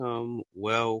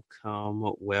Welcome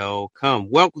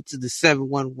to the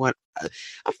 711.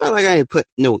 I feel like I ain't put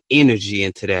no energy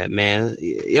into that, man.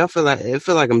 Y'all feel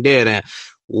like I'm dead now.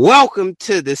 Welcome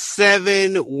to the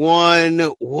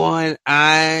 711.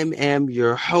 I am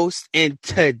your host, and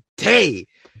today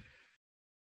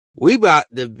we about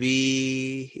to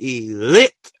be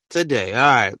lit today. All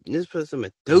right, let's put some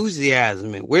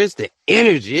enthusiasm in. Where's the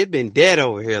energy? It's been dead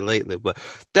over here lately, but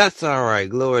that's all right.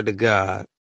 Glory to God.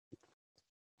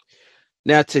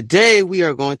 Now, today we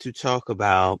are going to talk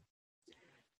about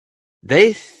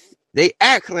they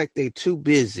act like they too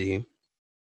busy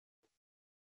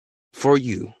for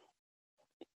you.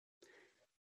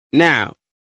 Now,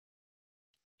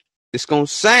 it's going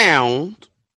to sound,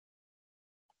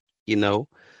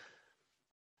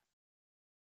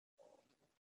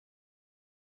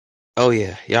 oh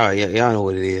yeah, y'all know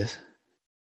what it is.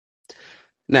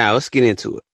 Now, let's get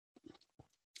into it.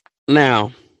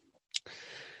 Now,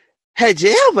 had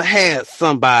you ever had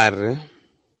somebody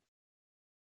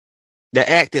that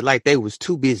acted like they was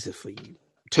too busy for you?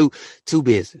 Too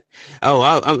busy. Oh,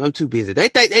 I'm too busy. They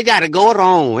think they got it going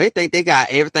on. They think they got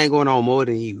everything going on more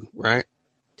than you, right?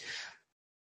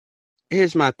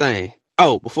 Here's my thing.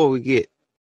 Oh, before we get,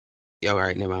 all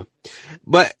right, never mind.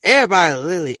 But everybody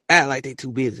really act like they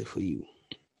too busy for you.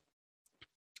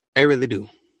 They really do.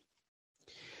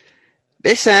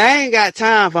 They say, I ain't got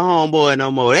time for homeboy no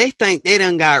more. They think they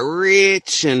done got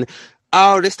rich and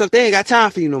all this stuff. They ain't got time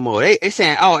for you no more. They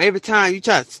saying, oh, every time you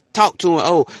try to talk to them,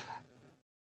 oh,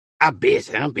 I'm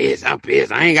busy. I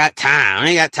ain't got time. I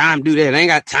ain't got time to do that. I ain't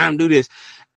got time to do this.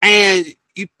 And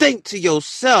you think to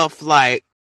yourself, like,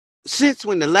 since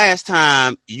when the last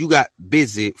time you got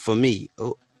busy for me?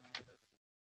 Oh,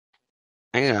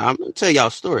 I'm going to tell y'all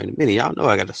a story in a minute. Y'all know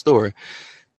I got a story.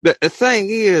 But the thing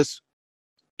is,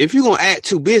 if you're going to act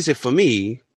too busy for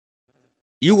me,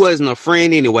 you wasn't a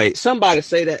friend anyway. Somebody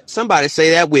say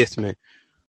that with me.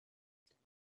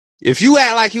 If you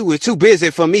act like you were too busy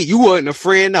for me, you wasn't a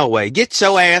friend no way. Get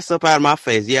your ass up out of my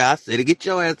face. Yeah, I said it. Get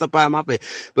your ass up out of my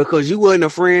face because you wasn't a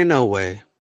friend no way.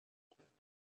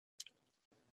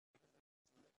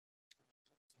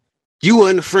 You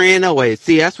wasn't a friend no way.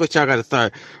 See, that's what y'all got to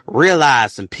start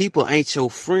realizing. People ain't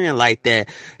your friend like that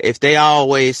if they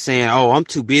always saying, oh, I'm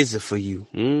too busy for you.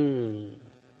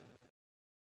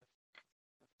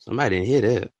 Somebody didn't hear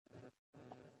that.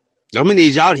 I'm going to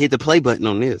need y'all to hit the play button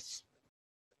on this.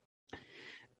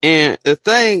 And the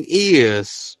thing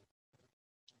is,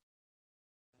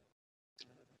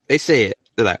 they said,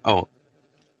 they're like, oh,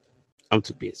 I'm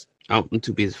too busy. I'm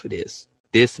too busy for this.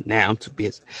 Now I'm too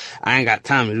busy. I ain't got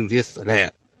time to do this or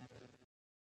that.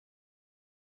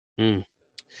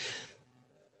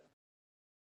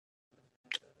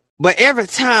 But every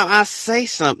time I say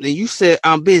something, you said,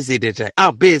 I'm busy today.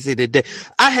 I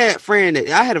had a friend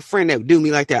that would do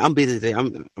me like that. I'm busy today.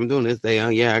 I'm doing this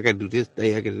day. Yeah, I got to do this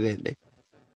day. I got to do that day.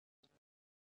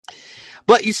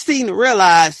 But you seem to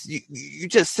realize you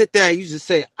just sit there and you just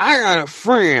say, I got a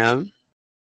friend.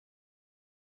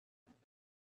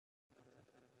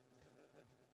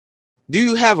 Do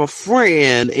you have a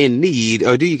friend in need,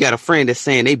 or do you got a friend that's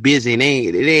saying they busy and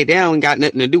they don't got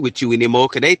nothing to do with you anymore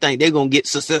because they think they're going to get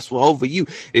successful over you?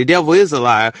 The devil is a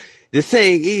liar. The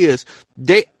thing is,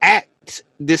 they act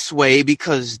this way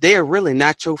because they're really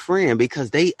not your friend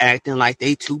because they acting like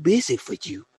they too busy for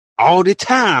you all the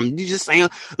time. You just saying,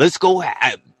 let's go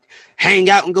hang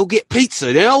out and go get pizza.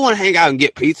 They don't want to hang out and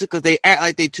get pizza because they act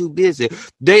like they too busy.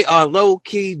 They are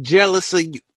low-key jealous of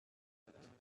you.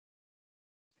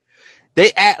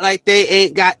 They act like they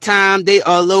ain't got time. They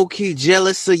are low-key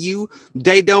jealous of you.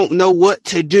 They don't know what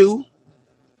to do,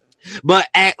 but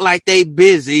act like they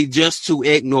busy just to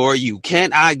ignore you.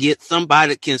 Can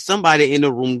somebody in the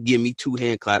room give me 2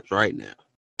 hand claps right now?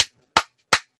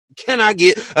 Can I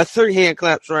get a 3 hand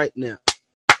claps right now?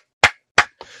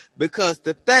 Because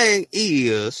the thing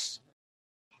is,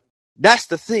 that's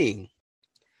the thing.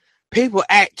 People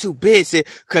act too busy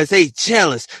because they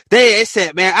jealous. They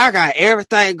said, man, I got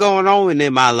everything going on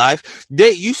in my life.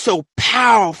 You so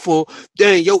powerful.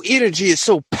 Your energy is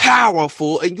so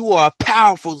powerful and you are a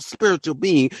powerful spiritual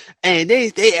being. And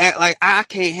they act like I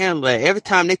can't handle that. Every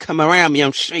time they come around me,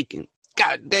 I'm shaking.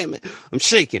 God damn it. I'm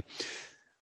shaking.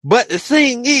 But the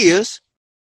thing is,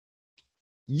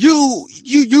 you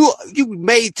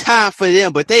made time for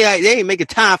them, but they ain't making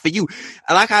time for you.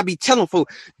 Like I be telling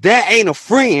folks, that ain't a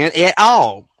friend at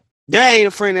all. That ain't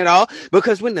a friend at all.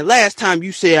 Because when the last time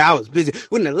you said I was busy,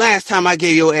 when the last time I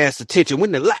gave your ass attention,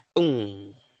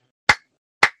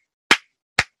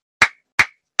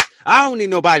 I don't need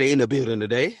nobody in the building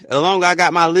today. As long as I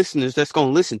got my listeners that's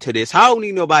gonna listen to this, I don't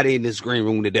need nobody in this green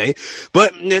room today.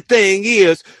 But the thing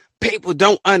is, people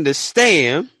don't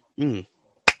understand. You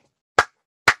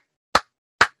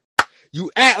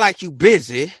act like you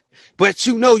busy, but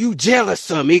you know you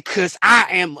jealous of me because I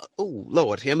am, oh,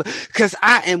 Lord, because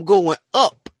I am going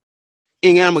up.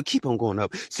 And I'm going to keep on going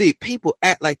up. See, people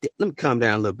act like that. Let me calm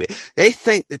down a little bit. They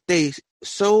think that they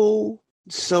so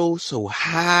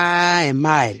high and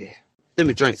mighty. Let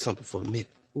me drink something for a minute.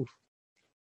 Ooh.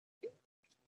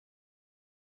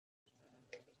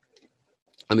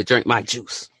 Let me drink my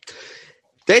juice.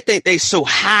 They think they so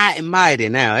high and mighty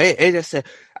now. They just say,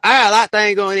 I got a lot of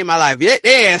things going in my life.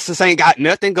 Their asses ain't got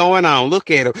nothing going on. Look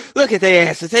at them. Look at their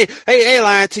asses. They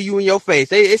lying to you in your face.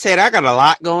 They said, I got a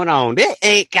lot going on. They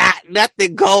ain't got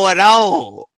nothing going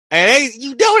on. And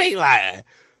you know they lying.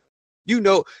 You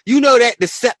know that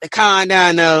Decepticon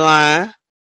down the line.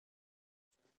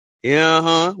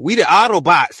 Yeah, we the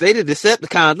Autobots. They the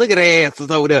Decepticons. Look at their asses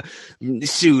over there.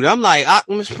 Shoot, I'm like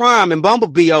Optimus Prime and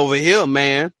Bumblebee over here,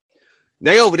 man.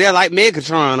 They over there like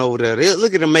Megatron over there.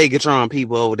 Look at the Megatron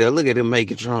people over there. Look at the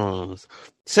Megatrons.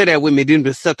 Say that with me. Them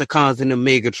Decepticons and the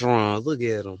Megatrons. Look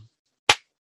at them.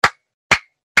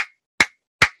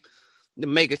 The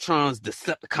Megatrons,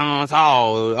 Decepticons,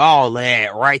 all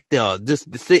that right there.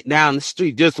 Just sitting down the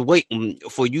street, just waiting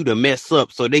for you to mess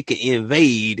up so they can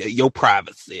invade your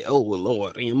privacy. Oh,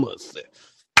 Lord, you must say.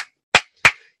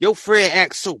 Your friend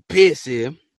acts so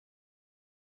pissy.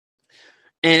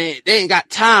 And they ain't got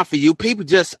time for you. People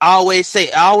just always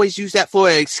use that for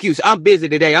an excuse. I'm busy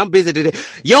today.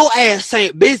 Your ass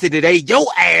ain't busy today. Your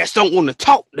ass don't want to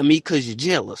talk to me because you're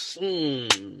jealous.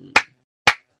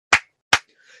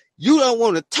 You don't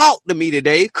want to talk to me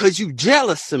today because you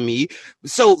jealous of me.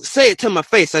 So say it to my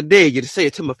face. I dare you to say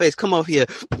it to my face. Come over here.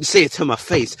 Say it to my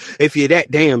face. If you're that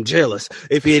damn jealous,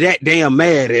 if you're that damn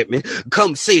mad at me,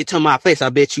 come say it to my face. I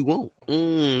bet you won't.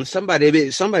 Somebody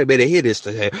better hear this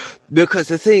today. Because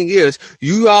the thing is,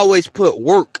 you always put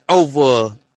work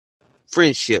over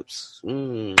friendships.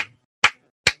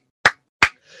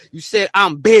 You said,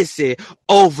 I'm busy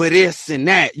over this and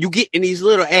that. You get in these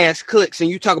little ass clicks and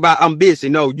you talk about, I'm busy.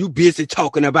 No, you busy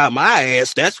talking about my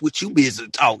ass. That's what you busy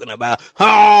talking about.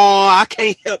 Oh, I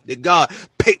can't help that God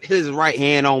picked his right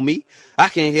hand on me. I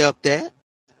can't help that.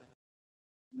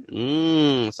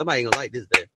 Somebody ain't gonna like this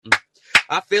there.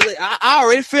 I feel it. I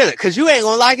already feel it. Cause you ain't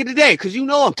gonna like it today. Cause you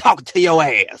know I'm talking to your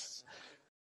ass.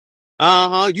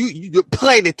 You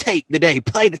play the tape today.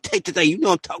 Play the tape today. You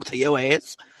know I'm talking to your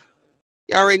ass.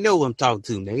 You already know who I'm talking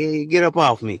to, nigga. Get up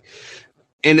off me.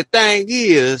 And the thing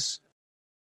is,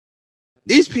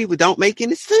 these people don't make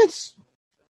any sense.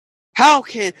 How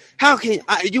can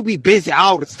you be busy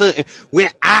all of a sudden when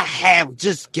I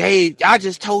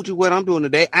just told you what I'm doing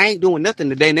today. I ain't doing nothing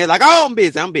today. And they're like, oh, I'm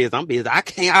busy.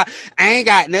 I ain't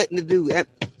got nothing to do.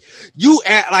 You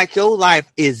act like your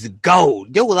life is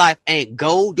gold. Your life ain't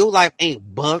gold. Your life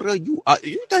ain't butter. You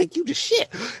think you the shit.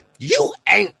 You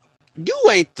ain't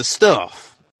the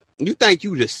stuff. You think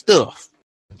you the stuff.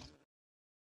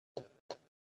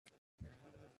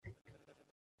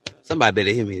 Somebody better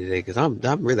hear me today, because I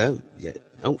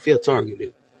don't feel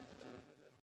targeted.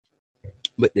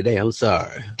 But today, I'm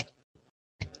sorry.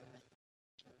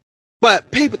 But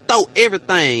people throw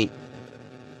everything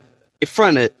in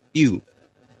front of you.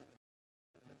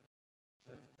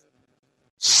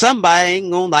 Somebody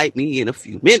ain't gonna like me in a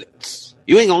few minutes.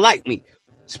 You ain't gonna like me.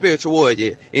 Spiritual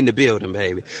warrior in the building,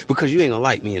 baby. Because you ain't gonna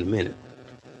like me in a minute.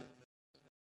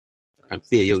 I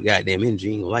feel your goddamn energy.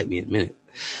 You ain't gonna like me in a minute.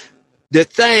 The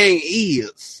thing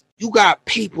is, you got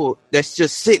people that's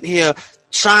just sitting here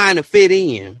trying to fit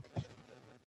in.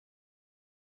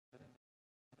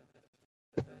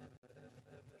 We're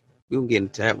gonna get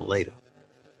into that one later.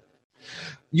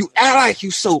 You act like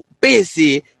you so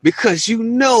busy because you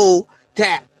know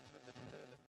that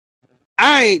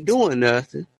I ain't doing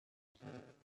nothing.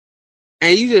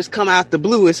 And you just come out the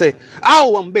blue and say,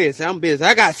 oh, I'm busy.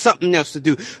 I got something else to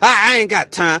do. I ain't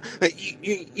got time. They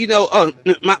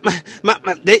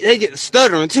get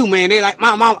stuttering too, man. They like,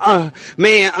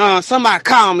 somebody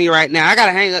call me right now. I got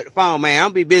to hang up the phone, man. I'll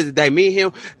be busy today. Me and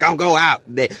him gonna go out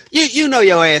today. You know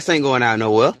your ass ain't going out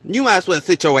nowhere. You might as well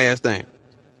sit your ass down.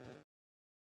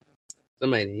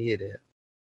 Somebody didn't hear that.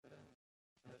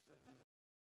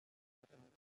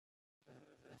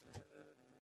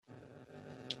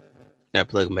 Now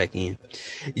plug them back in.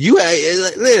 You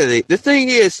literally, the thing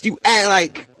is, you act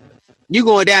like you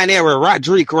going down there with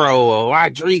Rodrigo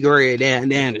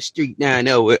down the street down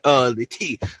there with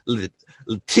Letitia,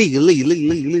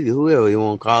 whoever you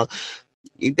want to call it.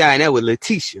 You down there with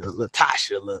Letitia,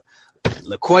 Latasha,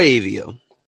 LaQuavia,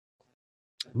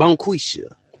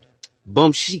 Bonquisha,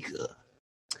 Bumshika,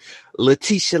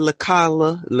 Letitia,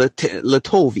 LaCala,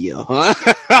 Latovia,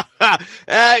 huh?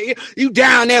 You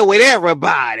down there with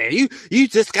everybody. You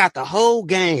just got the whole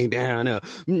gang down there.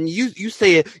 You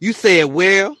said,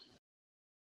 well,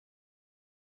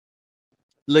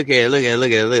 look at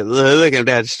him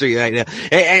down the street right now.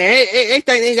 They think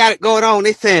they got it going on.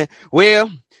 They saying,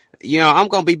 well, I'm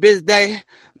gonna be busy today.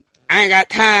 I ain't got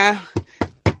time.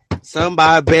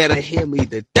 Somebody better hear me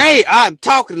today. I'm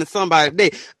talking to somebody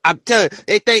today. I'm telling you,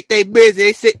 they think they busy.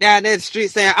 They sit down there in the street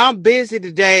saying, I'm busy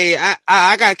today.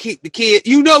 I gotta keep the kids.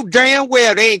 You know damn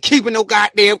well they ain't keeping no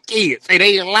goddamn kids.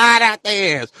 They lied out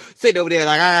their ass. Sit over there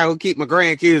like, I gotta keep my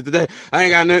grandkids today. I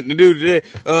ain't got nothing to do today.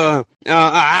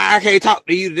 I can't talk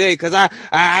to you today because I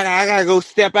gotta go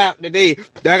step out today.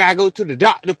 I gotta go to the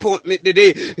doctor appointment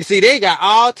today. You see, they got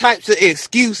all types of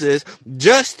excuses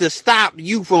just to stop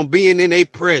you from being in their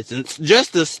presence,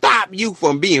 just to stop you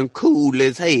from being cool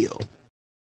as hell.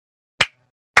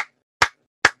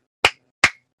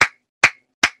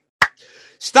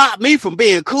 Stop me from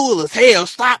being cool as hell.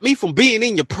 Stop me from being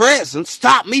in your presence.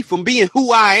 Stop me from being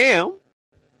who I am.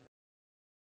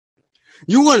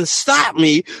 You wouldn't stop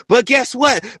me, but guess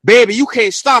what, baby? You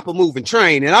can't stop a moving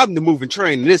train, and I'm the moving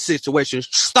train in this situation.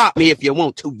 Stop me if you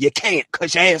want to. You can't,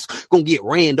 because your ass gonna get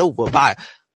ran over by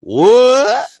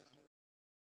what?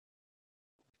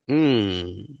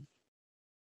 I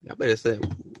better say,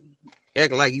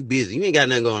 acting like you busy. You ain't got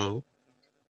nothing going on.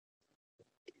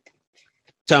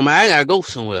 Tell me I gotta go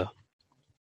somewhere.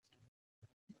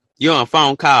 You're on a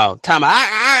phone call. Tell me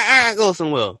I gotta go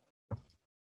somewhere.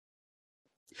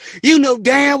 You know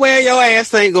damn well your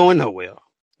ass ain't going nowhere.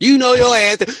 You know your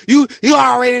ass. You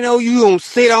already know you gonna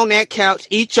sit on that couch,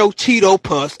 eat your Cheeto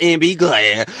Puffs, and be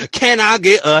glad. Can I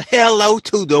get a hello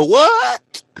to the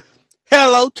what?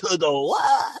 Hello to the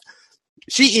what?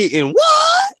 She eating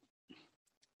what?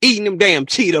 Eating them damn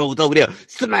Cheetos over there,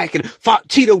 smacking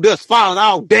Cheeto dust falling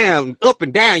all down, up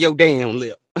and down your damn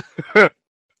lip.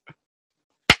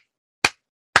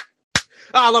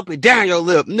 All up and down your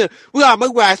lip. We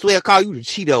might as well call you the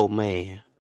Cheeto man.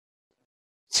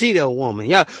 Cheeto woman.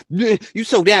 Yeah, you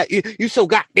so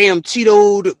goddamn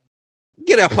Cheeto.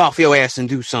 Get up off your ass and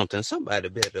do something. Somebody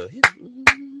better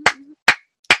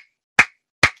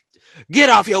get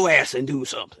off your ass and do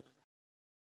something.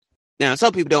 Now,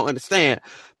 some people don't understand.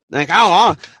 Like,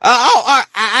 I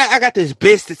got this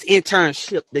business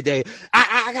internship today.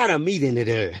 I got a meeting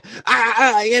today.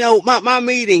 My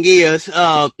meeting is,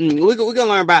 we're gonna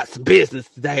learn about some business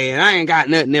today, and I ain't got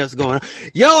nothing else going on.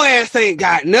 Your ass ain't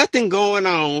got nothing going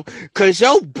on, cause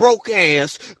your broke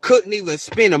ass couldn't even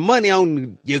spend the money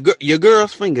on your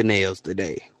girl's fingernails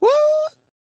today. What?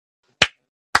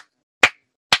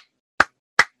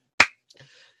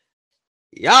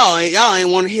 Y'all ain't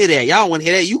want to hear that. Y'all want to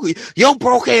hear that. Your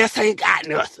broke ass ain't got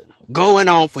nothing going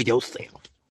on for yourself.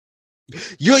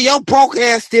 Your broke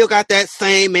ass still got that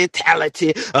same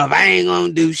mentality of I ain't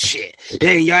gonna do shit.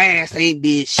 And your ass ain't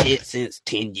did shit since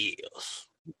 10 years.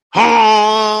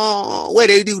 Where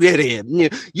they do that in?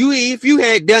 If you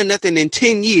had done nothing in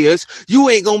 10 years, you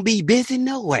ain't gonna be busy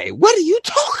no way. What are you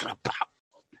talking about?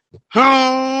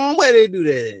 Where they do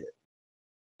that in?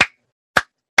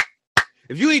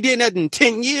 If you ain't did nothing in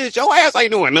 10 years, your ass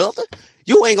ain't doing nothing.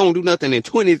 You ain't gonna do nothing in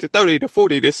 20 to 30 to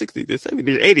 40 to 60 to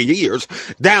 70 to 80 years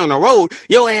down the road.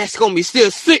 Your ass gonna be still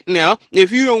sitting there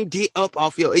if you don't get up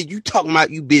off you talking about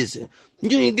you busy.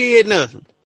 You ain't did nothing.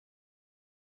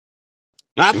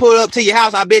 I pull up to your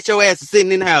house, I bet your ass is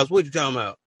sitting in the house. What you talking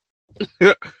about?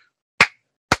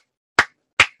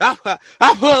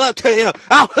 I pull up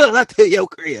to your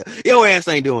crib. Your ass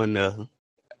ain't doing nothing.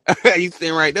 You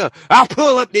sitting right there. I'll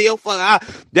pull up to your I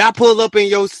pull up in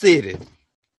your city.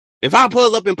 If I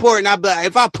pull up in Portland,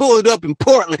 if I pull it up in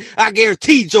Portland, I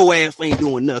guarantee your ass ain't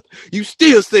doing nothing. You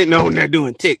still sitting on there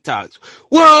doing TikToks.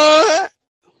 What?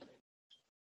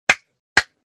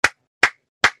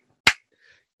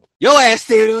 Your ass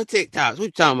still doing TikToks. What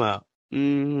you talking about?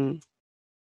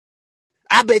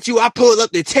 I bet you I pull up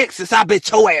to Texas, I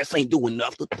bet your ass ain't doing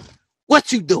nothing.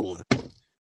 What you doing?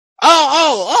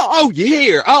 Oh, you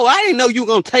here? Oh, I didn't know you were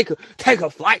gonna take a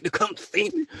flight to come see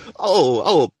me.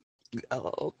 Oh,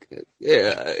 okay,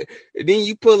 yeah. And then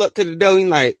you pull up to the door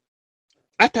and like,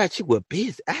 I thought you were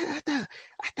busy. I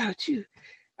thought you.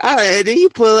 And then you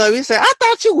pull up and say, I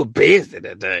thought you were busy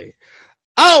today.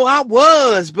 Oh, I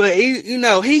was, but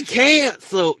he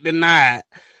canceled the night.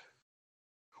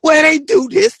 Where they do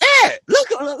this at? Look,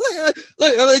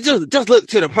 just look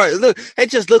to the person. Look, they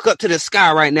just look up to the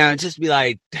sky right now and just be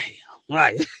like, damn.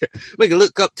 Right. We can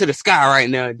look up to the sky right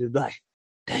now and just be like,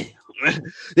 damn.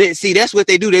 See, that's what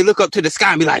they do. They look up to the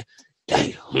sky and be like,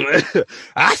 damn.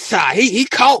 I saw he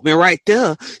caught me right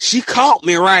there. She caught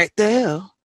me right there.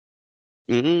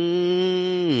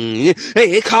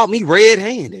 Hey, it caught me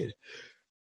red-handed.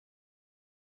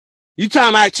 You talking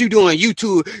about you doing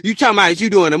YouTube? You talking about you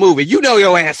doing a movie? You know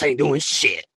your ass ain't doing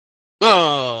shit.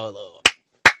 Oh Lord.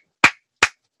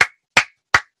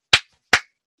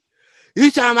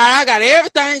 You talking about I got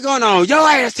everything going on? Your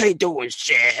ass ain't doing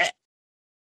shit,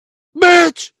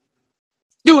 bitch.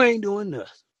 You ain't doing nothing.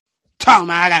 Talking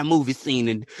about I got a movie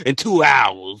scene in 2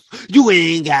 hours. You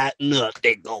ain't got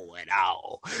nothing going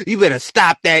on. You better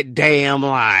stop that damn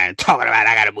line. Talking about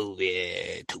I got a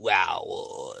movie in 2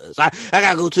 hours. I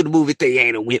gotta go to the movie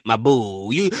theater with my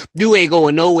boo. You ain't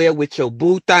going nowhere with your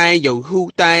boo thing, your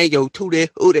who thing, your tootie,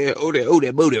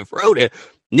 hootie, booty, fruity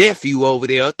nephew over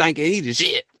there thinking he the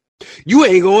shit. You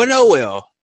ain't going nowhere.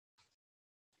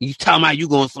 You talking about you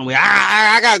going somewhere?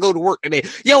 I gotta go to work today.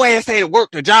 Your ass ain't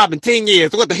worked a job in 10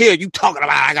 years. What the hell you talking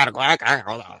about? I gotta go. I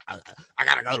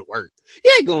gotta go to work.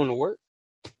 You ain't going to work.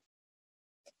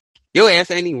 Your ass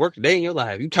ain't even worked a day in your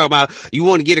life. You talking about you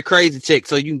want to get a crazy check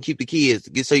so you can keep the kids,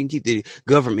 so you can keep the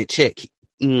government check.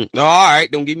 All right,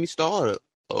 don't get me started.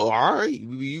 All right,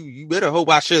 you better hope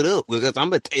I shut up because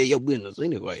I'm gonna tell your business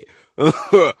anyway.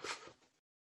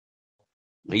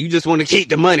 You just want to keep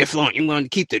the money flowing. You want to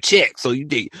keep the check, so you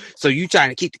trying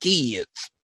to keep the kids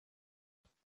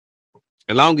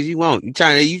as long as you want. You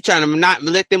trying to not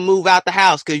let them move out the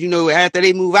house because you know after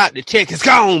they move out, the check is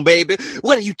gone, baby.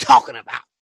 What are you talking about?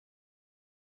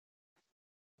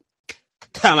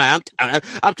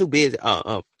 I'm too busy.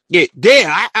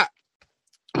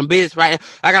 I'm busy right now.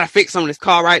 I gotta fix some of this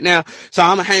car right now, so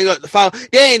I'm gonna hang up the phone.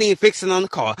 They ain't even fixing on the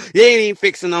car. They ain't even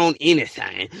fixing on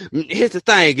anything. Here's the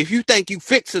thing: if you think you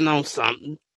fixing on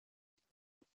something,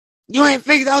 you ain't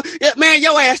fixing on. Man,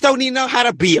 your ass don't even know how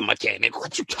to be a mechanic.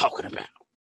 What you talking about?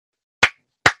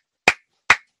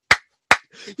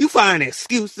 You find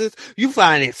excuses.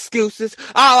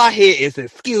 All I hear is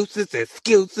excuses.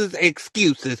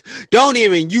 Don't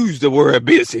even use the word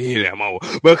busy anymore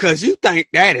because you think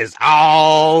that is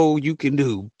all you can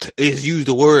do is use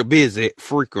the word busy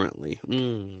frequently.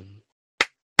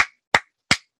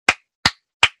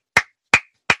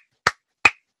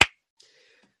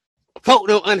 Folk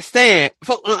don't understand.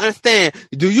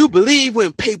 Do you believe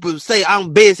when people say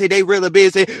I'm busy, they really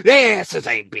busy? Their asses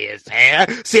ain't busy.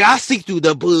 See, I see through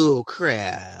the bull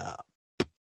crap.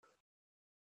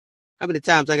 How many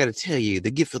times I gotta tell you the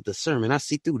gift of discernment? I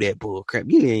see through that bull crap.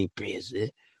 You ain't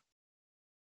busy.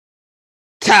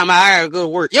 Time I gotta go to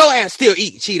work. Your ass still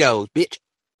eat Cheetos, bitch.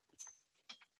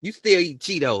 You still eat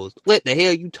Cheetos. What the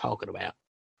hell you talking about?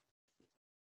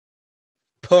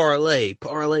 Parlay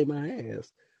my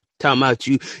ass. Talking about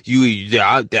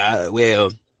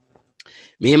well,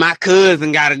 me and my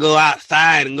cousin gotta go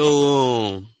outside and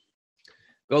go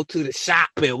to the shop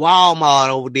at Walmart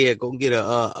over there. Go get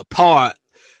a part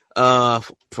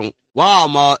from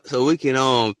Walmart so we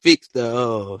can fix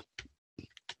the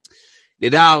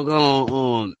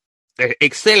doggone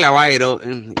accelerator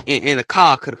in the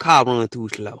car because the car running too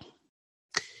slow.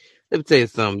 Let me tell you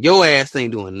something. Your ass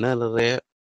ain't doing none of that.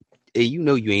 And you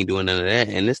know you ain't doing none of that.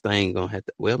 And this thing gonna have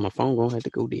to, my phone gonna have to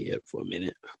go dead for a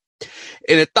minute.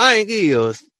 And the thing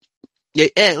is, they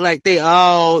act like they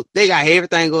got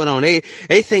everything going on. They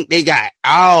think they got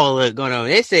all of it going on.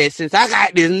 They said, since I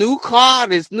got this new car,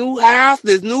 this new house,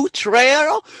 this new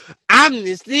trailer, I'm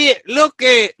just it. Look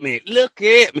at me.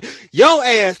 Your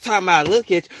ass talking about look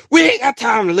at you. We ain't got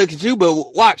time to look at you,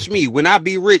 but watch me. When I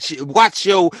be rich, watch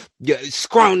your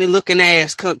scrawny looking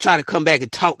ass try to come back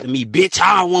and talk to me, bitch.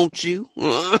 I don't want you.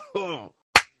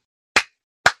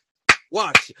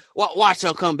 Watch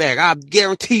her come back. I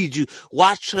guaranteed you.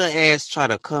 Watch her ass try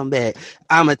to come back.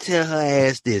 I'ma tell her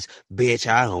ass this, bitch.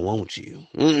 I don't want you.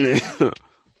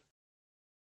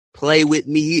 Play with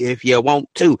me if you want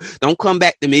to. Don't come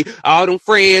back to me. All them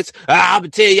friends, I'll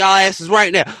tell y'all asses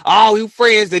right now. All you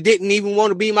friends that didn't even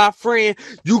want to be my friend,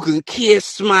 you can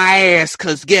kiss my ass.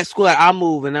 Cause guess what? I'm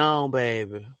moving on,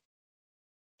 baby.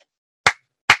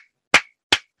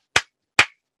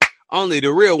 Only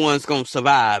the real one's gonna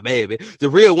survive, baby. The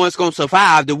real one's gonna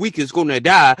survive. The weak is gonna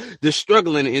die. The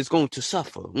struggling is going to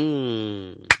suffer.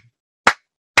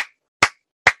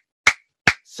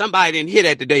 Somebody didn't hear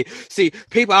that today. See,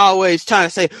 people always trying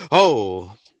to say,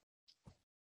 oh,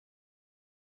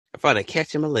 I thought I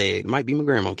catch my leg. It might be my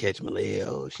grandma catching my leg.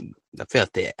 Oh, I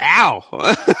felt that. Ow.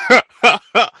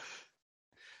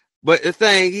 But the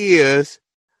thing is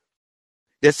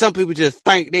that some people just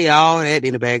think they all that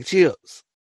in a bag of chips.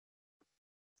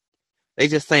 They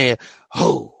just saying,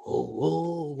 oh.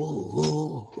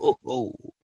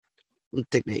 Let me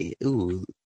take that. Ooh.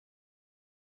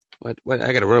 What?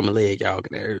 I gotta rub my leg, y'all.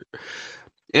 And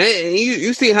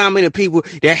you see how many people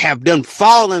that have done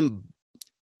fallen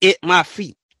at my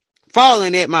feet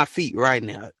falling at my feet right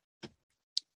now.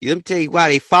 Let me tell you why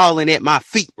they falling at my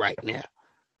feet right now.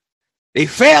 They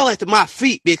fell at my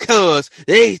feet because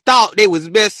they thought they was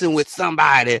messing with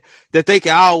somebody that they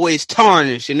can always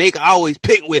tarnish and they can always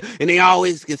pick with and they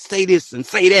always can say this and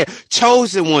say that.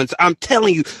 Chosen ones, I'm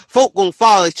telling you, folk gonna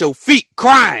fall at your feet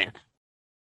crying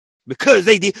because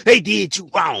they did you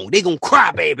wrong. They gonna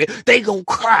cry, baby. They gonna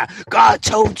cry. God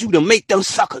told you to make them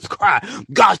suckers cry.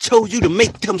 God told you to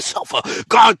make them suffer.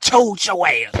 God told your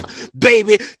ass,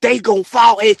 baby, they gonna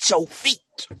fall at your feet.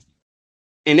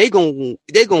 And they gonna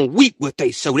weep what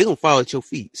they sow. They gonna fall at your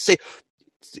feet.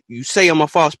 You say I'm a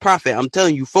false prophet. I'm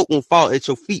telling you, folk gonna fall at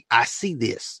your feet. I see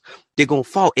this. They're gonna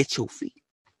fall at your feet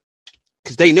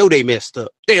because they know they messed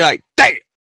up. They like, damn,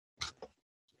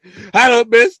 I done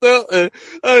messed up. And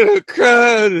I done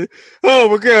cried. And, oh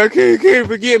my God, can't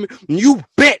forgive me. You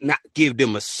bet not give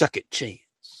them a second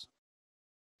chance.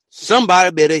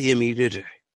 Somebody better hear me today.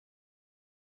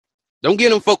 Don't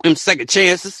give them folk them second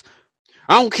chances.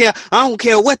 I don't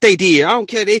care what they did. I don't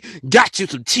care. They got you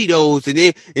some Cheetos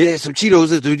and then some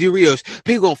Cheetos and some Doritos.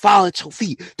 People gonna fall at your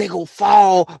feet. They gonna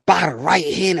fall by the right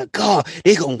hand of God.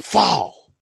 They gonna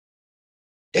fall.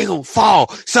 They gonna fall.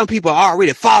 Some people are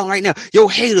already falling right now. Your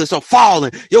haters are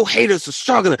falling. Your haters are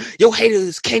struggling. Your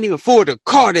haters can't even afford the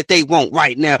car that they want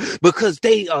right now because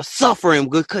they are suffering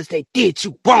because they did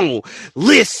you wrong.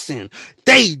 Listen,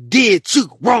 they did you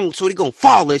wrong, so they gonna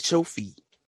fall at your feet.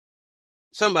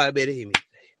 Somebody better hear me.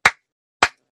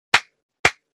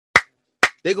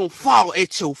 They're going to fall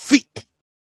at your feet.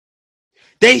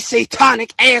 They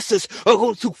satanic asses are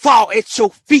going to fall at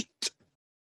your feet.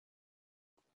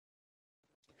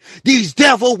 These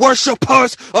devil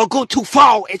worshipers are going to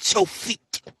fall at your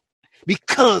feet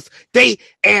because they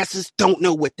asses don't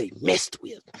know what they messed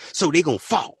with. So they're going to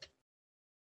fall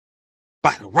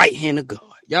by the right hand of God.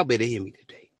 Y'all better hear me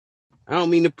today. I don't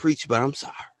mean to preach, but I'm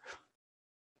sorry.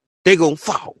 They're going to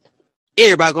fall.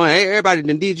 Everybody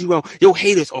that did you wrong. Your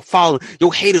haters are falling.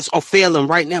 Your haters are failing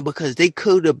right now because they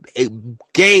could have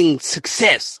gained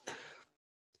success.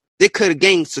 They could have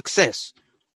gained success.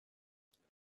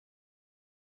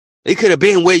 They could have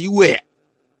been where you at.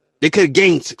 They could have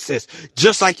gained success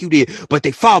just like you did, but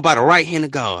they fall by the right hand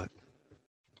of God.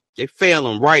 They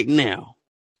failing right now,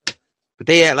 but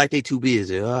they act like they too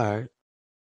busy. All right.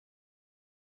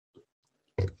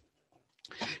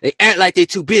 They act like they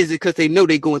too busy because they know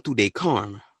they going through their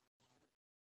karma.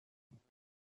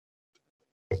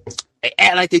 They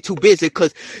act like they too busy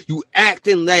because you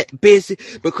acting that busy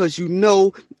because you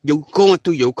know you're going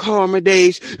through your karma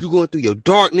days. You're going through your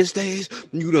darkness days.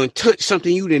 You done touch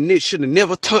something you should have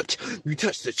never touched. You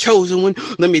touched the chosen one.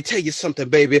 Let me tell you something,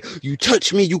 baby. You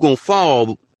touch me, you going to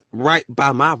fall right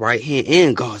by my right hand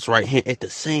and God's right hand at the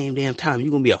same damn time.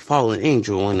 You're going to be a fallen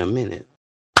angel in a minute.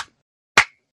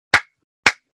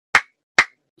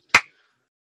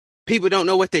 People don't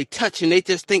know what they touching. They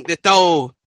just think that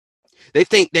they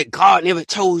think that God never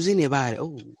chose anybody.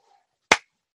 Oh.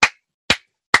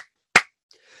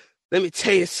 Let me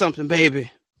tell you something,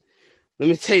 baby. Let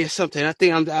me tell you something.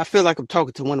 I feel like I'm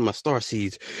talking to one of my star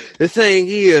seeds. The thing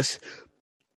is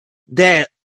that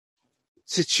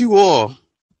since you are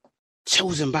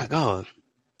chosen by God,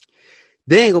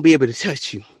 they ain't gonna be able to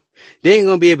touch you. They ain't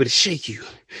gonna be able to shake you.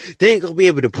 They ain't gonna be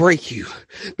able to break you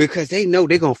because they know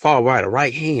they're gonna fall by the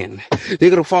right hand. They're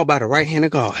gonna fall by the right hand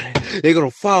of God. They're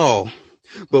gonna fall.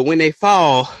 But when they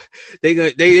fall, they're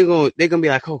gonna be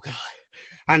like, oh God,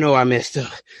 I know I messed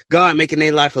up. God making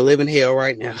their life a living hell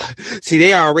right now. See,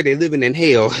 they are already living in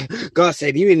hell. God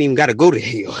said, you ain't even got to go to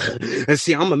hell. And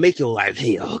see, I'm going to make your life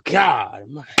hell. God.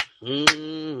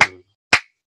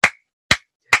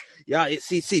 Y'all,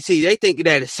 see, they think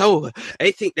that it's over.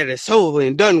 They think that it's over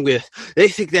and done with. They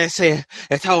think that's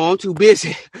how I'm too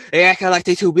busy. They acting like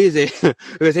they too busy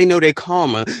because they know their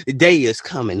karma day is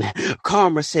coming.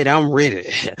 Karma said, I'm ready.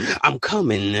 I'm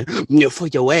coming for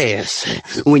your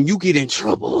ass. When you get in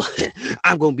trouble,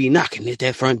 I'm going to be knocking at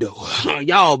that front door.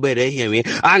 Y'all better hear me.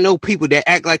 I know people that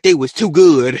act like they was too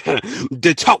good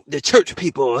to talk to church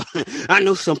people. I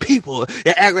know some people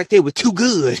that act like they were too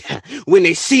good when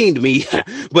they seen me,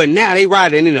 but now they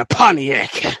riding in a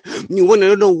Pontiac. You want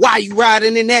to know why you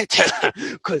riding in that?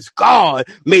 Because God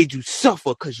made you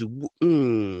suffer because you...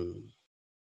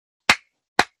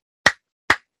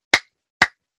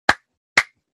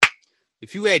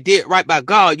 If you had did right by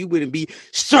God, you wouldn't be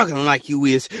struggling like you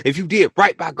is. If you did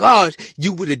right by God,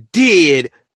 you would have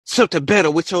did something better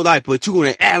with your life, but you're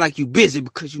going to act like you busy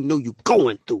because you know you're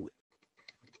going through it.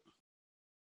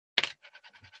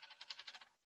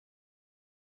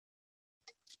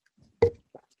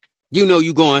 You know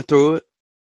you're going through it.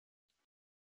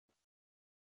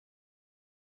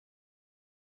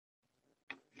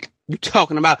 You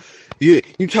talking about you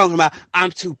talking about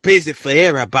I'm too busy for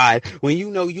everybody when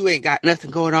you know you ain't got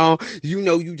nothing going on. You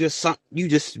know you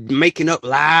just making up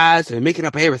lies and making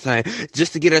up everything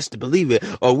just to get us to believe it.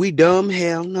 Are we dumb?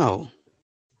 Hell no.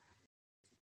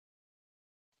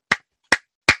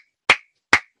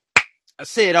 I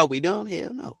said, are we dumb?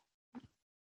 Hell no.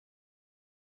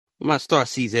 Where my star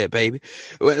seeds at, baby?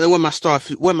 Where my star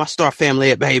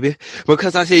family at, baby?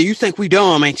 Because I said, you think we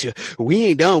dumb, ain't you? We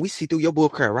ain't dumb. We see through your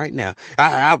bullcrap right now.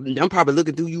 I'm probably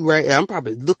looking through you right. I'm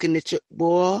probably looking at you,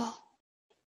 boy.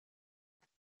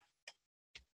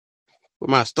 Where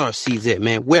my star seeds at,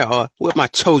 man? Where my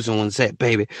chosen ones at,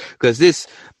 baby? Because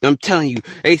I'm telling you,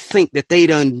 they think that they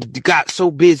done got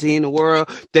so busy in the world.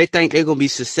 They think they're gonna be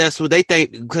successful. They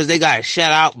think because they got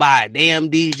shut out by a damn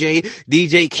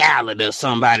DJ Khaled or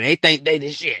somebody. They think they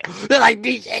the shit. They're like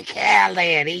DJ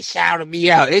Khaled. He shouted me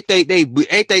out. They think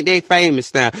they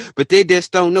famous now, but they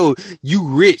just don't know you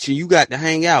rich and you got to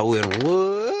hang out with them.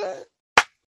 What?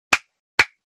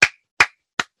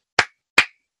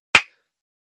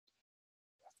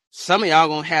 Some of y'all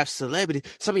gonna have celebrities.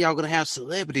 Some of y'all gonna have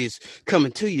celebrities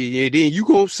coming to you, and then you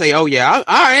gonna say, "Oh yeah,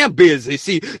 I am busy."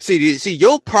 See,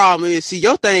 your problem is,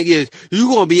 your thing is, you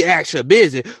gonna be actually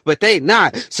busy, but they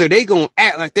not. So they gonna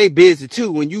act like they busy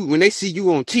too. When they see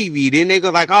you on TV, then they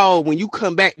go like, "Oh," when you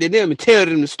come back to them and tell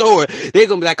them the story, they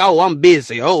gonna be like, "Oh, I'm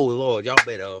busy." Oh Lord, y'all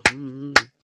better.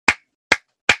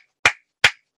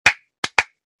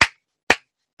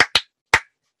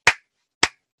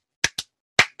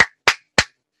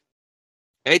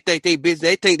 They think they busy.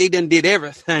 They think they done did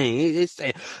everything. They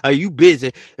say, "Are you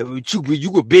busy? You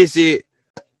were busy."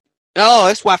 Oh,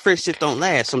 that's why friendships don't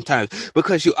last sometimes.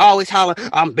 Because you always holler,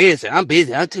 I'm busy, I'm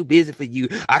too busy for you.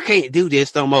 I can't do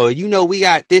this no more. You know, we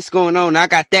got this going on, I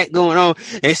got that going on.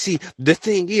 And see, the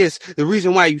thing is, the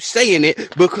reason why you saying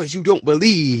it, because you don't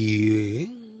believe.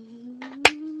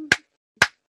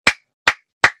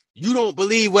 You don't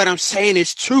believe what I'm saying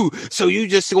is true. So you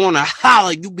just want to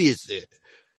holler, you busy.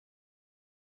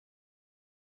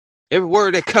 Every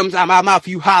word that comes out of my mouth,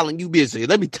 you hollering, you busy.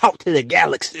 Let me talk to the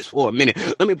galaxies for a minute.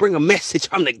 Let me bring a message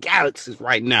from the galaxies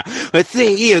right now. The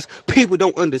thing is, people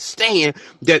don't understand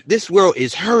that this world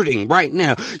is hurting right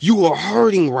now. You are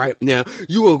hurting right now.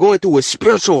 You are going through a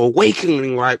spiritual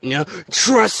awakening right now.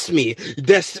 Trust me,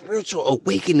 that spiritual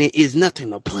awakening is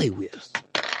nothing to play with.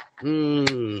 We're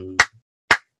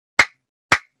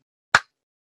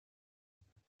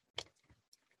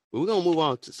going to move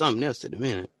on to something else in a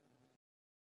minute.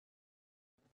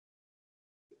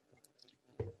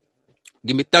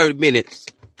 Give me 30 minutes.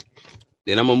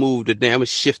 Then I'm going to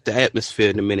shift the atmosphere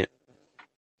in a minute.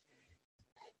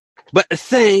 But the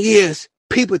thing is,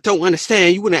 people don't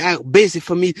understand. You want to act busy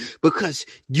for me because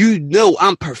you know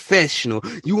I'm professional.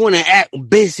 You want to act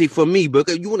busy for me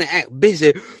because you want to act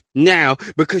busy now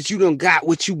because you done got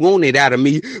what you wanted out of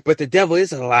me. But the devil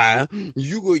is a liar.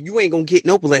 You ain't gonna get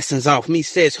no blessings off me.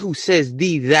 Says who? Says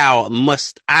thee, thou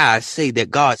must I say that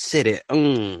God said it.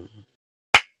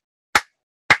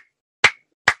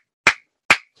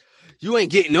 You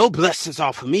ain't getting no blessings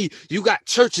off of me. You got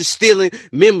churches stealing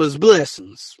members'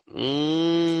 blessings.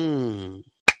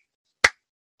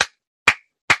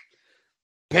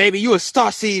 Baby, you a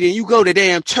star seed and you go to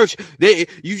damn church.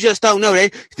 You just don't know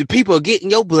that the people are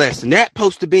getting your blessing. That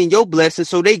supposed to be your blessing,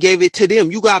 so they gave it to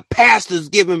them. You got pastors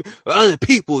giving other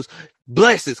people's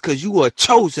blessings because you are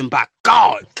chosen by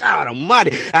God. God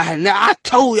Almighty. I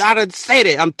told you, I done said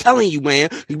it. I'm telling you, man.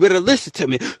 You better listen to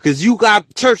me because you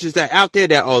got churches that out there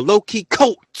that are low-key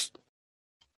cults.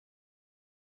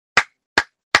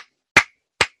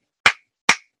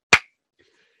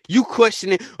 You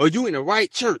questioning, are you in the right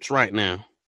church right now?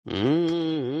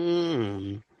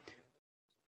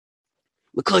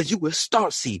 Because you a star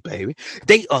seed, baby.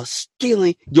 They are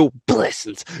stealing your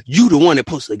blessings. You the one that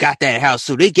supposed to got that house,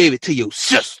 so they gave it to your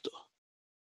sister.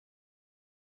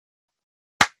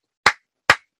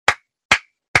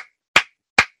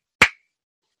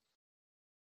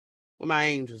 Where my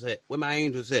angels at? Where my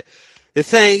angels at? The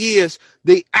thing is,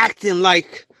 they acting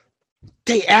like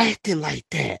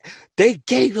that. They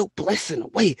gave your blessing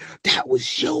away. That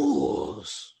was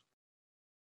yours.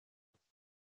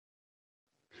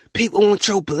 People want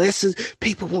your blessings.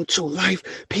 People want your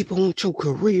life. People want your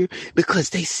career because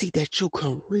they see that your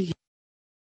career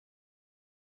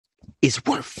is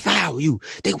worth value.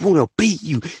 They want to beat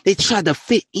you. They try to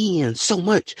fit in so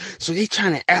much. So they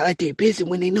trying to act like they're busy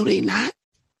when they know they're not.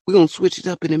 We're going to switch it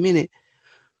up in a minute.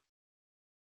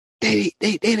 They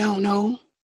don't know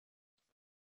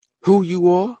who you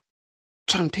are.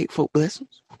 Trying to take folk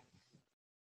blessings.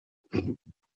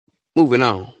 Moving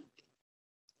on.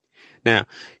 Now,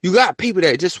 you got people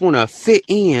that just want to fit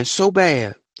in so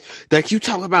bad. Like you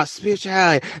talk about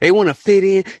spirituality, they want to fit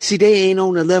in. See, they ain't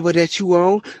on the level that you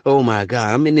on. Oh my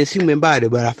God, I'm in this human body,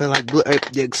 but I feel like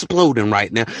exploding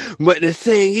right now. But the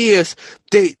thing is,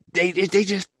 they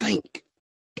just think.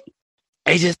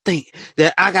 They just think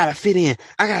that I gotta fit in.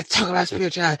 I gotta talk about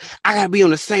spirituality. I gotta be on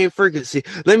the same frequency.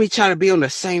 Let me try to be on the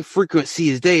same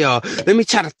frequency as they are. Let me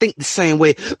try to think the same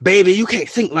way. Baby, you can't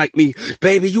think like me.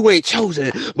 Baby, you ain't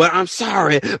chosen. But I'm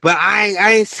sorry. But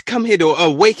I ain't come here to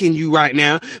awaken you right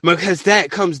now because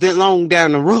that comes that long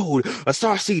down the road. A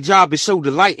starseed job is show the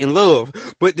light and love.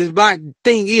 But my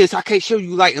thing is, I can't show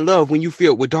you light and love when you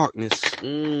filled with darkness.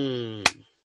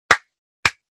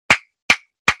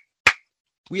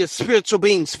 We are spiritual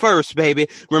beings first, baby.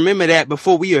 Remember that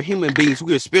before we are human beings,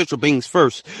 we are spiritual beings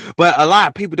first. But a lot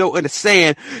of people don't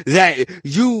understand that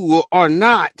you are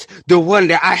not the one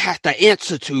that I have to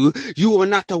answer to. You are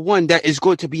not the one that is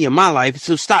going to be in my life.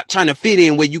 So stop trying to fit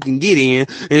in where you can get in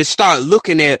and start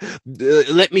looking at,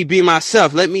 let me be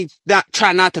myself. Let me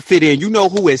try not to fit in. You know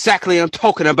who exactly I'm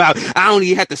talking about. I don't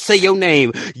even have to say your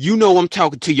name. You know I'm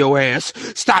talking to your ass.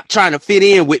 Stop trying to fit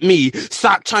in with me.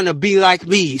 Stop trying to be like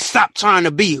me. Stop trying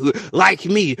to be like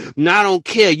me. Now, I don't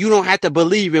care. You don't have to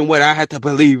believe in what I have to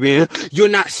believe in. You're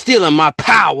not stealing my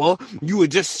power. You were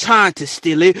just trying to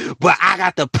steal it, but I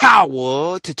got the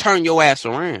power to turn your ass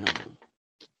around.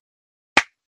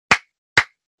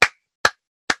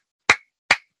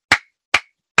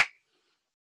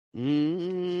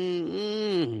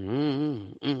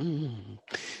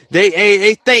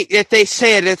 They think that they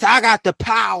said that I got the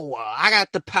power. I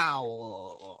got the power.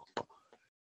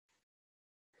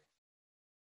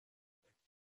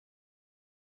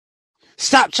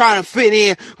 Stop trying to fit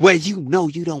in where you know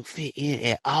you don't fit in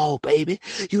at all, baby.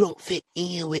 You don't fit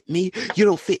in with me. You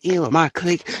don't fit in with my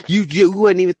clique. You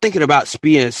wasn't even thinking about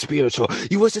being spiritual.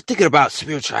 You wasn't thinking about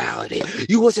spirituality.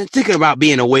 You wasn't thinking about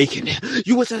being awakened.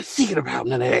 You wasn't thinking about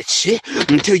none of that shit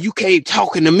until you came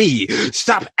talking to me.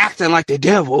 Stop acting like the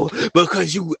devil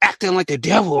because you acting like the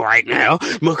devil right now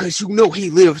because you know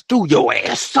he lives through your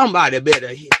ass. Somebody better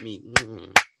hit me.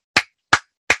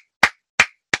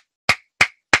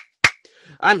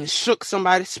 I done shook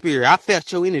somebody's spirit. I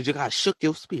felt your energy. I shook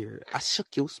your spirit. I shook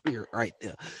your spirit right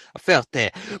there. I felt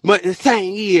that. But the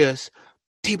thing is,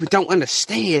 people don't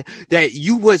understand that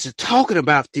you wasn't talking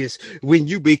about this when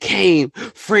you became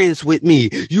friends with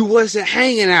me. You wasn't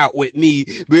hanging out with me.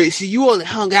 But see, you only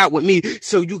hung out with me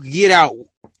so you could get out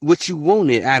what you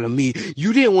wanted out of me.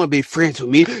 You didn't want to be friends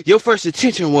with me. Your first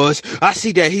intention was, I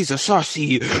see that he's a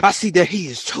Sarseed. I see that he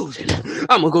is chosen.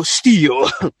 I'm gonna go steal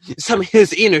some of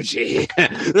his energy.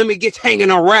 Let me get hanging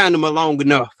around him long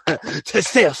enough to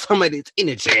sell some of this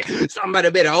energy. Somebody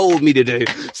better hold me today.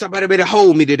 Somebody better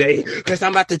hold me today, because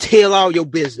I'm about to tell all your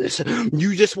business.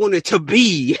 You just wanted to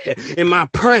be in my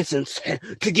presence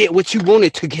to get what you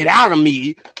wanted to get out of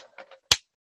me.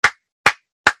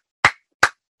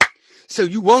 So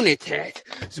you wanted that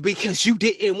because you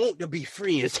didn't want to be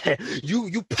friends.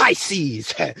 You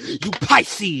Pisces. You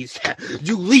Pisces.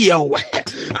 You Leo.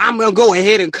 I'm going to go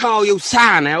ahead and call your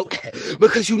sign out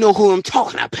because you know who I'm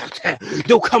talking about.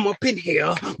 Don't come up in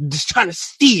here just trying to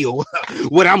steal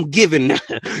what I'm giving.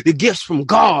 The gifts from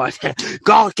God.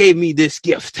 God gave me this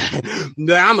gift. I'm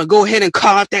going to go ahead and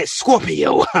call out that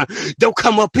Scorpio. Don't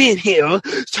come up in here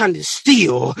trying to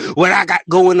steal what I got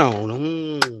going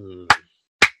on.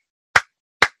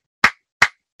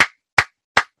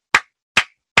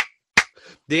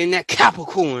 Then that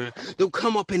Capricorn, don't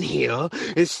come up in here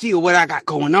and steal what I got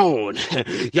going on.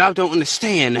 Y'all don't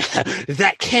understand.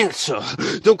 That Cancer,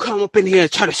 don't come up in here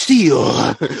and try to steal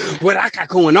what I got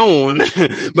going on,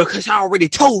 because I already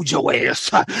told your ass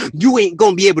you ain't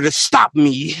gonna be able to stop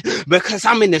me because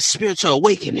I'm in the spiritual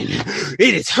awakening.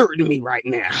 It is hurting me right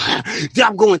now.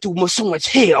 I'm going through so much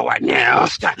hell right now.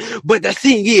 But the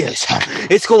thing is,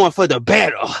 it's going for the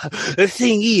better. The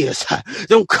thing is,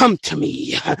 don't come to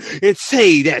me and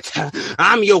say that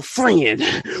I'm your friend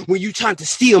when you trying to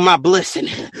steal my blessing,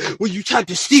 when you trying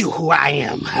to steal who I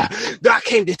am. I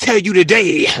came to tell you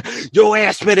today, your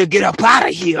ass better get up out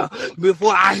of here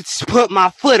before I put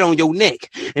my foot on your neck,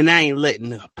 and I ain't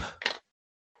letting up.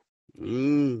 Let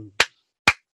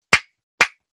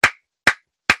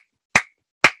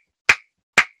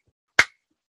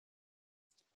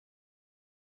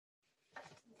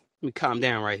me calm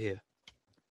down right here.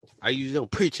 I usually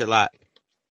don't preach a lot,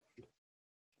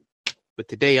 but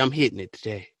today I'm hitting it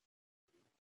today.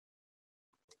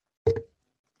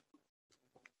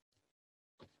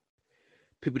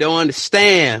 People don't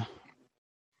understand.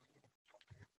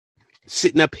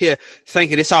 sitting up here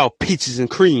thinking it's all peaches and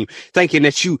cream, thinking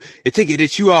that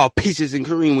you all peaches and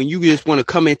cream when you just want to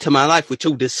come into my life with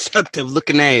your deceptive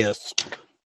looking ass.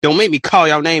 Don't make me call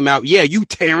y'all name out. Yeah, you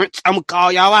Terrence. I'm gonna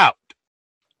call y'all out.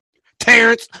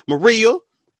 Terrence, Maria,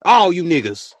 all you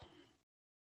niggas.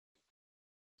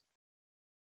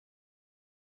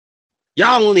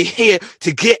 Y'all only here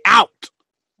to get out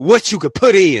what you could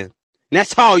put in. And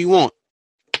that's all you want.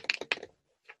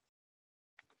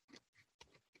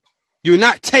 You're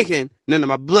not taking none of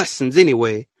my blessings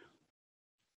anyway.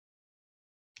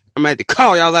 I'm going to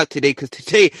call y'all out today because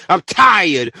today I'm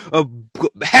tired of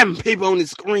having people on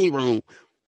this green room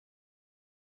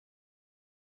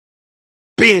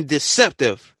being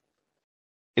deceptive.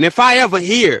 And if I ever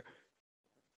hear,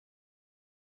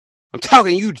 I'm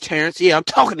talking to you, Terrence. Yeah, I'm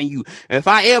talking to you. And if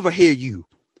I ever hear you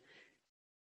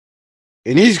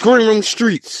in these green room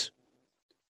streets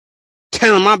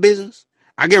telling my business,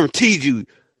 I guarantee you,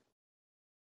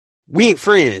 we ain't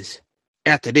friends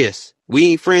after this.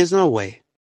 We ain't friends no way.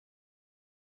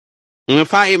 And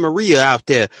if I hear Maria out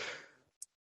there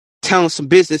telling some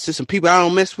business to some people I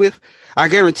don't mess with, I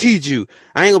guaranteed you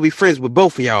I ain't gonna be friends with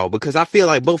both of y'all because I feel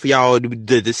like both of y'all are the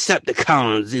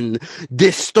Decepticons in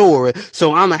this story.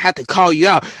 So I'm gonna have to call you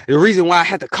out. The reason why I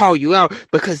have to call you out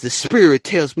because the spirit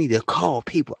tells me to call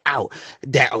people out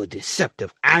that are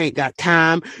deceptive. I ain't got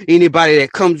time. Anybody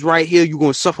that comes right here, you're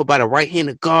gonna suffer by the right hand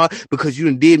of God because you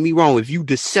done did me wrong. If you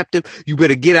deceptive, you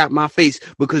better get out my face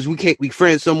because we can't be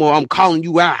friends no more. I'm calling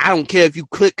you out. I don't care if you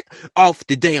click off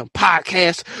the damn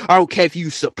podcast. I don't care if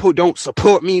you don't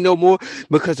support me no more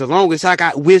because as long as I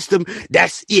got wisdom,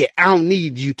 that's it. I don't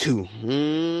need you to.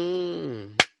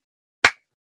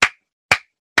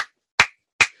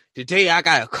 Today I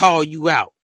gotta call you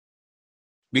out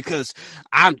because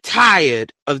I'm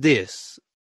tired of this.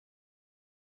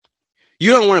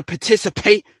 You don't want to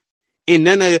participate in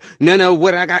none of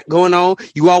what I got going on.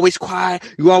 You always quiet.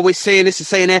 You always saying this and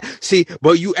saying that. See,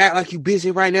 but you act like you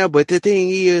busy right now. But the thing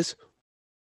is,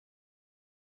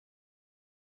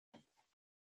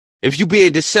 if you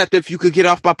being deceptive, you could get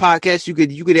off my podcast. You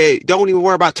could don't even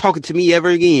worry about talking to me ever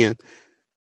again.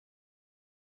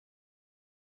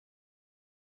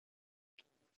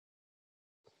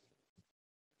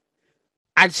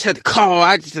 I just had to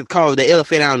call the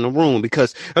elephant out in the room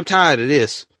because I'm tired of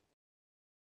this.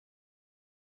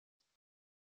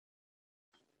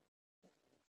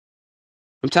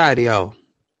 I'm tired of y'all.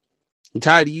 I'm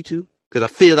tired of you two because I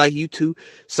feel like you two,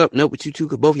 something up with you two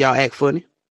because both of y'all act funny.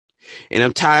 And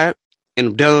I'm tired and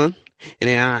I'm done. And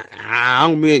then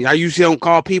I usually don't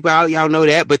call people out. Y'all know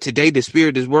that. But today the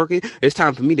spirit is working. It's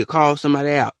time for me to call somebody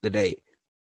out today.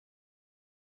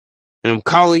 And I'm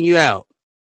calling you out.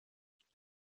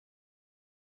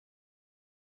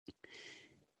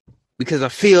 Because I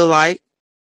feel like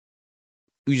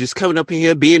you just coming up in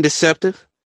here being deceptive.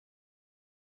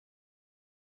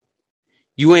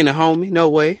 You ain't a homie. No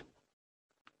way.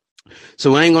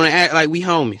 So I ain't going to act like we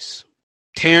homies.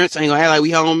 Terrence ain't going to act like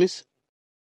we homies.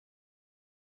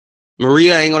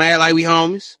 Maria ain't going to act like we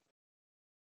homies.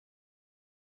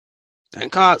 I can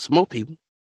call out some more people.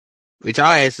 Which y'all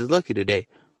ass is lucky today.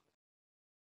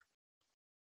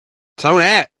 So I don't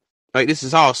act like this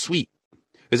is all sweet.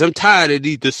 Because I'm tired of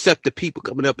these deceptive people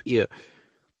coming up here.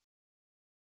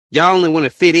 Y'all only want to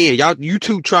fit in. You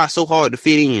two try so hard to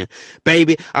fit in.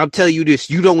 Baby, I'm telling you this.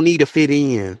 You don't need to fit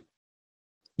in.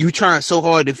 You trying so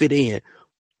hard to fit in.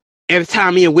 Every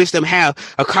time me and Wisdom have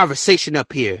a conversation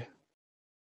up here,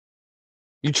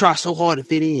 you try so hard to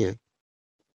fit in.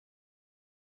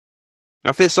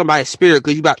 I feel somebody's spirit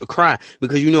because you about to cry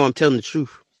because you know I'm telling the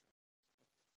truth.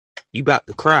 You about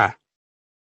to cry.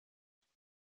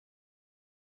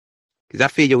 Because I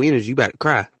feel your energy. You about to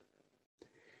cry.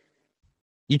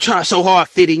 You try so hard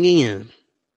fitting in.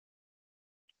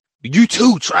 You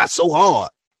too try so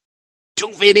hard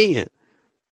to fit in.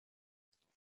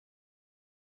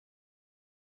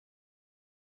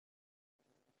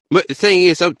 But the thing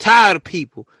is, I'm tired of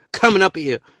people coming up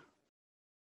here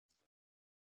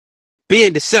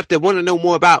being deceptive, want to know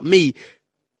more about me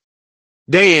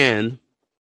than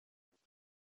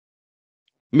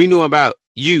me know about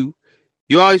you.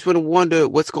 You always want to wonder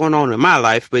what's going on in my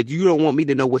life, but you don't want me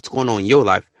to know what's going on in your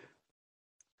life.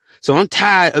 So I'm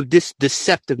tired of this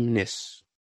deceptiveness.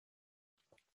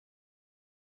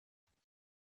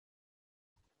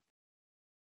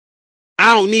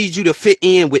 I don't need you to fit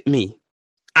in with me.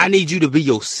 I need you to be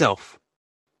yourself.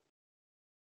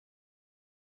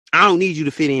 I don't need you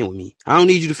to fit in with me. I don't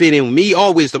need you to fit in with me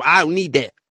or Wisdom. I don't need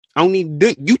that. I don't need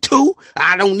you too.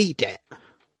 I don't need that.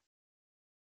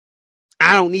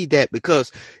 I don't need that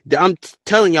because I'm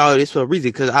telling y'all this for a reason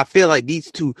because I feel like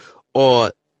these two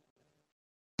are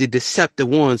the deceptive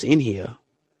ones in here.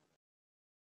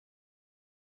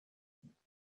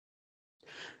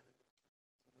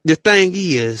 The thing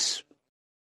is,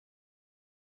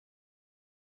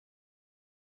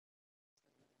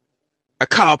 I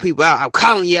call people out. I'm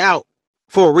calling you out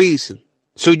for a reason,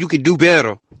 so you can do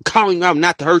better. I'm calling you out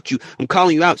not to hurt you. I'm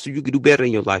calling you out so you can do better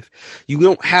in your life. You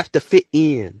don't have to fit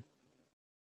in.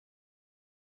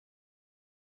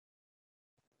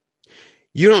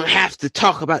 You don't have to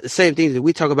talk about the same things that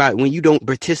we talk about when you don't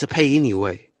participate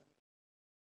anyway.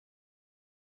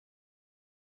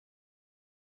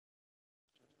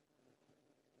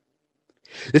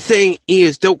 The thing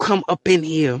is, don't come up in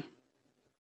here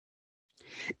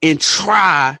and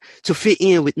try to fit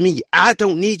in with me. I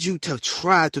don't need you to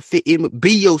try to fit in.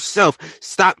 Be yourself.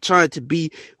 Stop trying to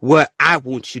be what I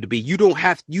want you to be. You don't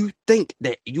have, you think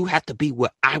that you have to be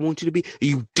what I want you to be.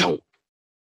 You don't.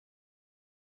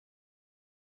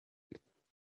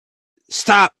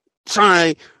 Stop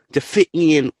trying to fit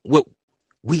in what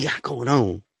we got going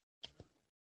on.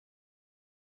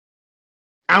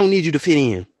 I don't need you to fit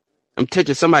in. I'm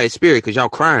touching somebody's spirit because y'all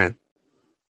crying.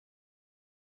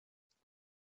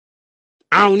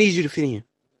 I don't need you to fit in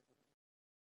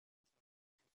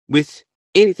with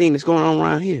anything that's going on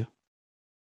around here.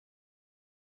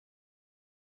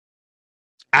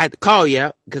 I had to call you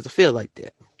out because I feel like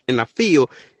that. And I feel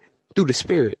through the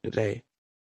spirit today.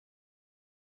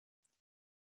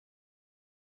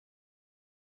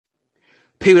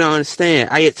 People don't understand.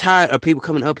 I get tired of people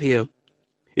coming up here.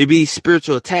 It be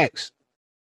spiritual attacks.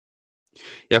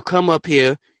 Y'all come up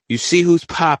here, you see who's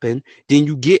popping, then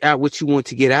you get out what you want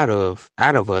to get out of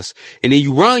us, and then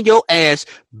you run your ass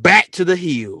back to the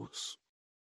hills.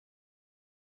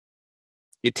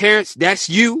 Terrence, that's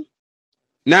you.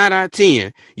 9 out of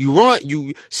 10.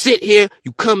 You sit here,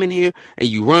 you come in here, and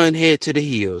you run head to the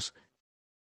hills.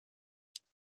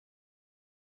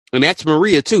 And that's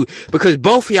Maria too, because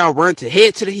both of y'all run to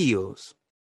head to the hills.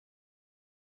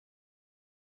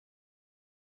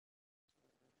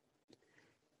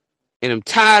 And I'm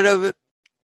tired of it.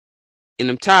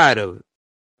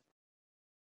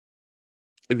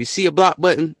 If you see a block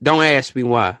button, don't ask me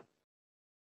why.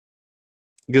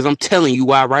 Because I'm telling you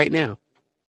why right now.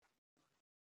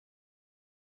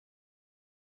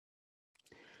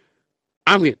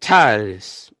 I'm getting tired of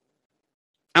this.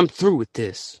 I'm through with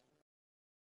this.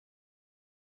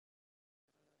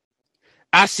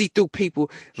 I see through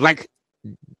people like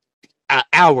an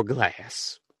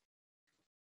hourglass.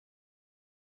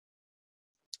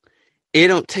 It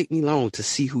don't take me long to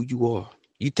see who you are.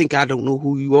 You think I don't know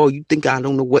who you are? You think I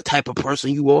don't know what type of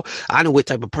person you are? I know what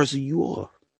type of person you are.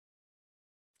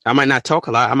 I might not talk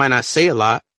a lot. I might not say a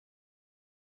lot.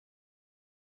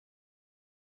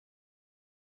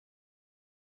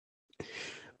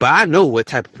 But I know what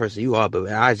type of person you are, but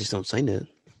I just don't say nothing.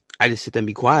 I just sit there and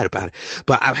be quiet about it.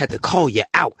 But I had to call you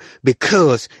out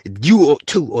because you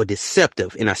too are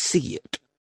deceptive, and I see it.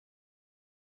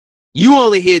 You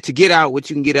only here to get out what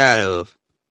you can get out of.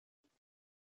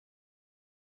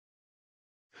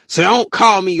 So don't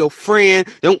call me your friend.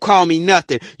 Don't call me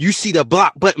nothing. You see the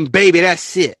block button, baby,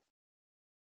 that's it.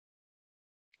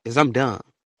 Because I'm done.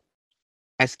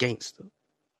 That's gangster.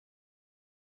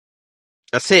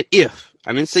 I said if.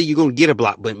 I didn't say you're going to get a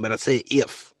block button, but I said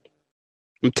if.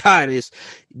 I'm tired of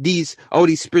this. All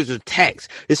these spiritual attacks.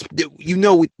 This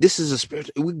is a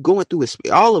spiritual. We're going through it.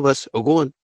 All of us are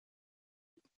going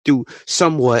through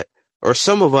somewhat, or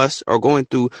some of us are going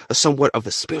through a somewhat of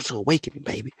a spiritual awakening,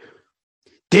 baby.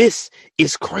 This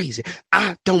is crazy.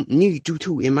 I don't need you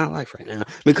two in my life right now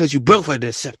because you both are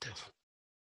deceptive.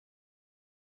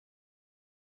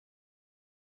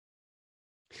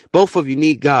 Both of you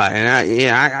need God, and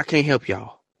I can't help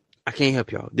y'all. I can't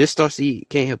help y'all. This Star Seed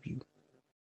can't help you.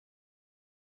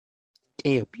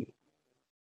 Can't help you.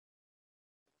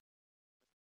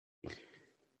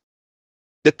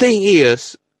 The thing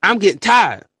is, I'm getting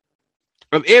tired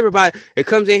of everybody that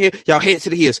comes in here. Y'all head to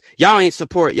the hills. Y'all ain't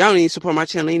support my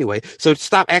channel anyway. So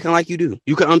stop acting like you do.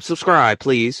 You can unsubscribe,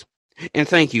 please, and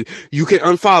thank you. You can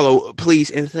unfollow, please,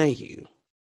 and thank you.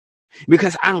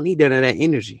 Because I don't need none of that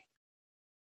energy.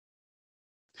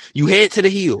 You head to the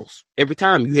hills. Every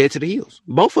time you head to the hills.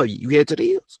 Both of you head to the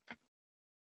hills.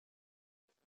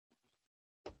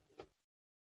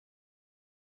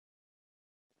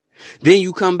 Then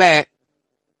you come back.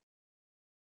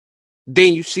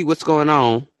 Then you see what's going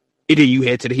on. And then you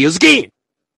head to the hills again.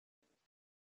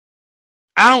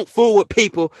 I don't fool with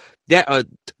people that are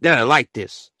like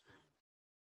this.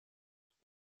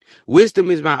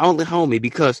 Wisdom is my only homie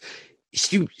because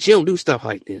she don't do stuff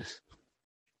like this.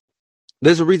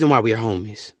 There's a reason why we're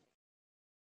homies.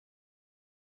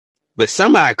 But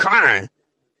somebody crying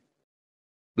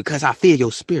because I feel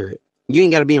your spirit. You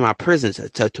ain't got to be in my presence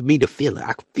to me to feel it.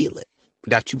 I can feel it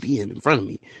without you being in front of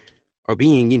me or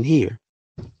being in here.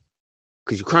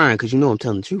 Because you're crying because you know I'm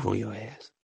telling the truth on your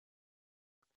ass.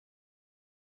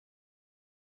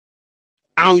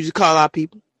 I don't usually call out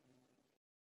people.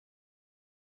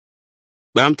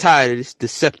 But I'm tired of this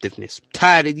deceptiveness. I'm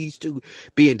tired of these two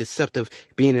being deceptive,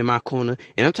 being in my corner.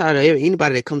 And I'm tired of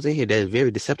anybody that comes in here that is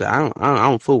very deceptive. I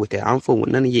don't fool with that. I don't fool with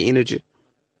none of your energy.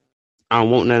 I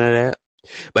don't want none of that.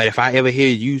 But if I ever hear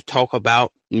you talk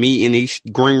about me in these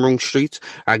green room streets,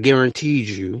 I guarantee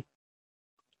you,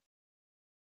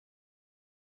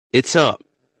 it's up.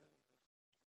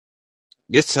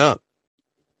 It's up.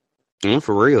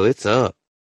 For real, it's up.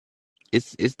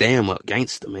 It's damn up,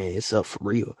 gangster, man. It's up for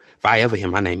real. If I ever hear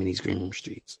my name in these green room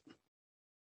streets,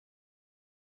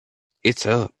 it's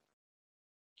up.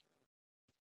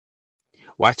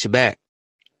 Watch your back.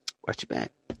 Watch your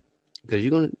back. Because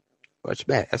you're gonna watch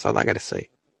your back. That's all I gotta say.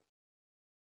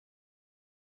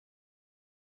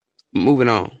 Moving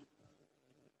on.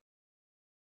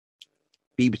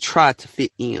 People try to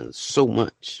fit in so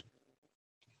much.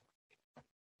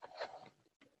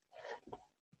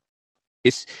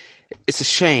 It's a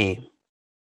shame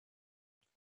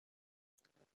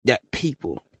that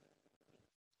people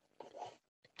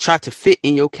try to fit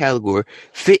in your category,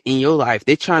 fit in your life.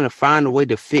 They're trying to find a way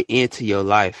to fit into your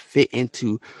life, fit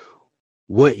into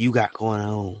what you got going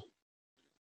on.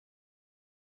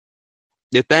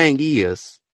 The thing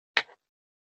is,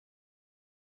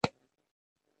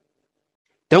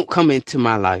 don't come into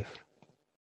my life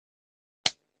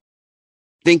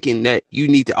thinking that you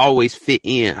need to always fit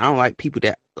in. I don't like people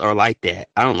that are like that.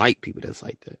 I don't like people that's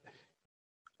like that.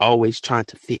 Always trying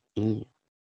to fit in.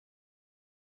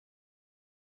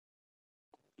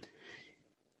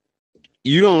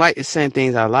 You don't like the same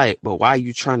things I like, but why are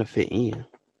you trying to fit in?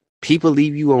 People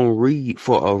leave you on read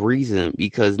for a reason,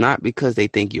 because not because they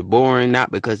think you're boring, not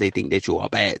because they think that you're a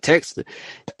bad texter.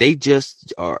 They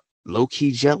just are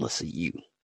low-key jealous of you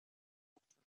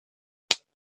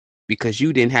because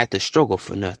you didn't have to struggle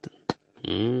for nothing.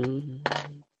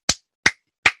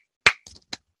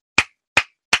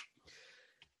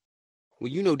 Well,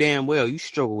 you know damn well you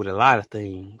struggle with a lot of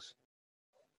things.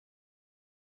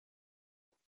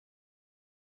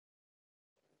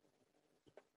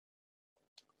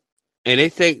 And they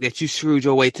think that you screwed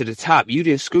your way to the top. You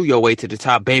didn't screw your way to the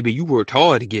top, baby. You worked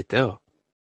hard to get there.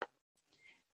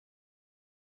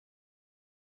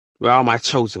 Where all my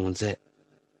chosen ones at?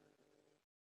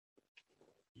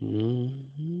 Where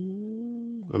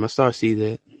my star seeds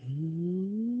at?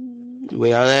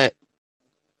 Where all at?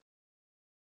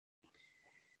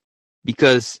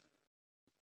 Because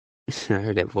I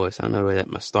heard that voice. I don't know where that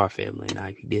my star family. Now,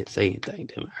 if you did say anything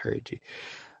to him, I heard you.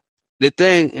 The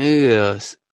thing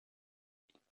is,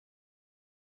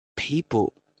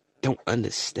 people don't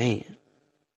understand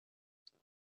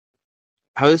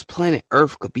how this planet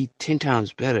Earth could be 10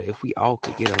 times better if we all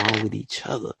could get along with each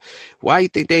other. Why do you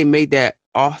think they made that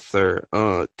Arthur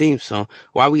theme song?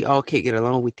 Why we all can't get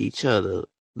along with each other?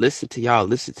 Listen to y'all,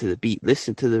 listen to the beat,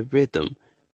 listen to the rhythm.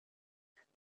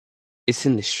 It's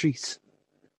in the streets.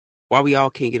 Why we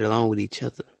all can't get along with each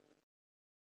other?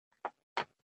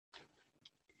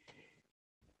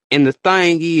 And the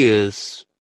thing is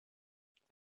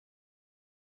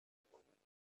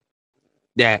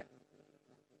that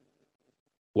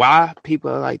why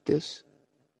people are like this?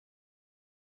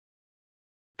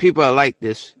 People are like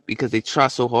this because they try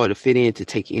so hard to fit in to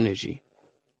take energy.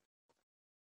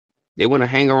 They want to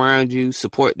hang around you,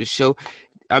 support the show.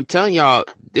 I'm telling y'all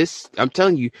this. I'm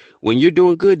telling you, when you're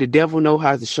doing good, the devil know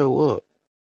how to show up.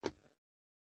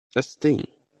 That's the thing.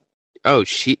 Oh,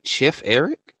 Chef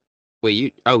Eric? Wait,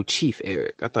 you? Oh, Chief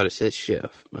Eric. I thought it said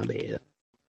Chef. My bad.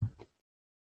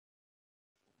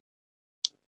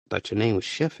 Thought your name was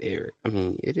Chef Eric. I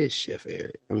mean, it is Chef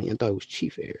Eric. I mean, I thought it was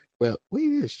Chief Eric. Well,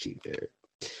 where is Chief Eric?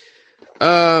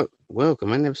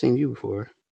 Welcome. I never seen you before.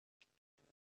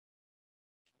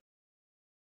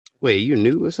 Wait, you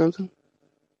new or something?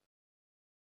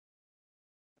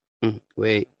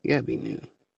 Wait, you gotta be new.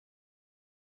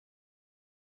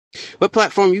 What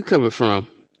platform you coming from?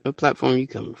 What platform you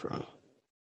coming from?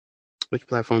 Which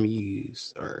platform you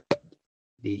use or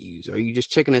did you use? Are you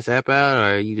just checking this app out,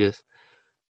 or are you just?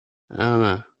 I don't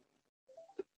know.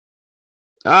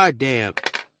 Ah, damn.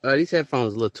 These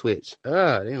headphones a little twitch. They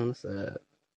on the side.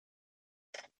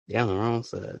 They on the wrong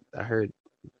side. I heard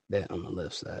that on the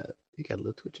left side. You got a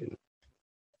little twitch in it.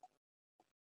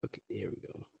 Okay, there we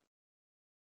go.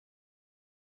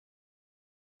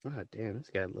 Ah, damn,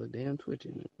 this got a little damn twitch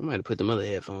in it. I might have put them other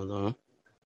headphones on.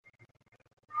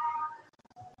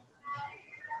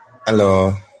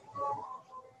 Hello.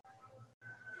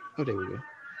 Oh, there we go.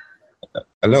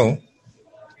 Hello.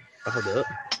 Hold up.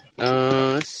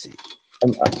 Let's see.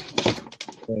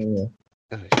 Yeah.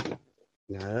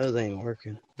 No, those ain't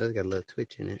working. Those got a little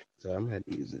twitch in it, so I'm gonna have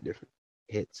to use a different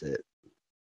headset.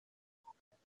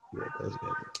 Yeah, those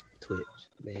got a twitch.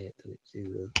 Bad twitch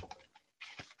too.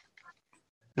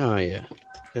 Oh yeah.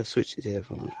 Let's switch to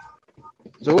headphones.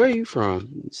 So where are you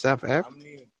from? South Africa?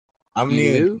 I'm You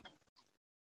new. new?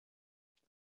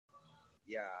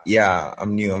 Yeah,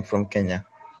 I'm new. I'm from Kenya.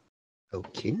 Oh,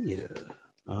 Kenya.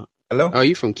 Hello? Oh,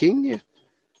 you from Kenya?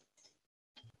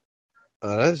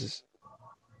 Oh, that's.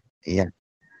 Yeah.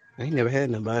 I ain't never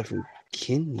had nobody from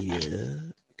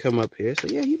Kenya come up here. So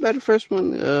yeah, you better the first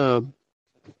one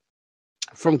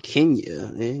from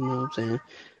Kenya. You know what I'm saying?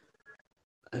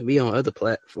 I'll be on other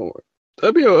platforms.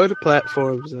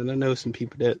 And I know some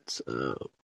people that's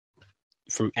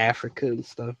from Africa and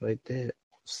stuff like that,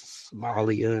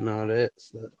 Somalia and all that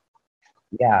stuff.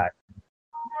 Yeah.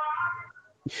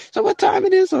 So what time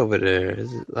it is over there?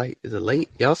 Is it late?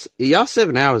 Y'all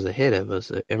 7 hours ahead of us.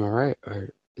 Am I right? Or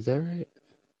is that right?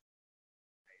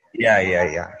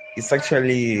 Yeah. It's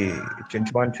actually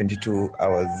 21, 22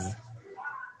 hours.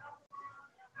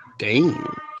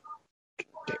 Damn,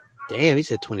 he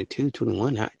said 22,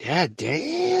 21. God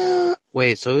damn.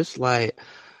 Wait, so it's like,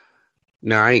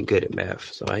 no, I ain't good at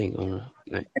math, so I ain't gonna.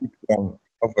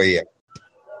 Over here.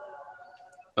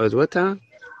 Oh, it's what time?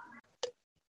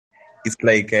 It's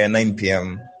like 9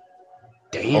 p.m.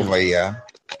 Damn. over here.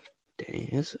 Damn,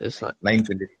 it's like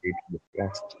 9:28.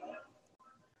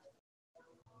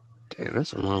 Damn,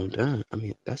 that's a long time. I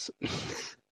mean, that's.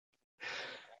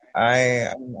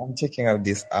 I'm checking out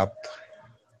this app.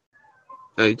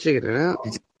 Oh, you checking it out?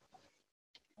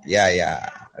 Yeah.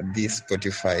 This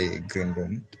Spotify Green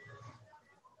Room.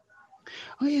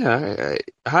 Oh yeah.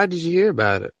 How did you hear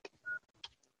about it?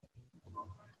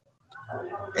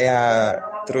 Yeah,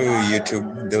 through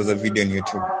YouTube. There was a video on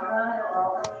YouTube.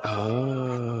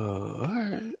 Oh, all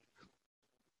right.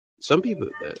 Some people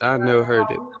I know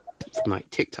heard it from like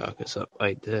TikTok or something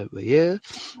like that, but yeah,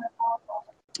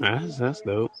 that's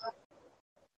dope.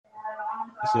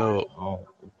 So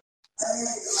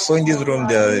in this room,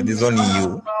 there's only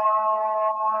you.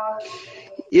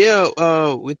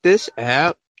 Yeah, with this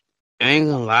app, I ain't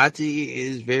gonna lie to you,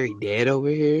 it's very dead over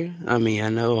here. I mean, I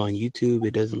know on YouTube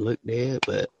it doesn't look dead,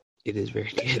 but it is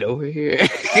very dead over here.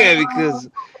 Yeah, because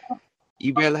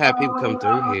you barely have people come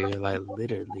through here, like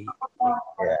literally.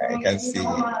 Yeah, I can see.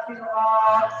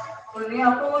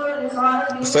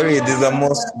 Sorry, there's a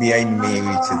mosque behind me,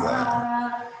 which is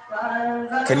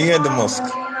Can you hear the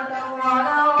mosque?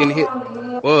 Can you hear?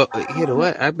 Well, hear the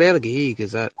what? I barely can hear you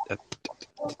because that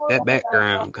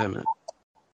background kind of.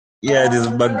 Yeah, there's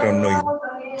background noise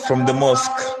from the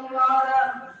mosque.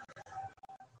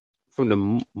 From the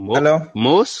Hello?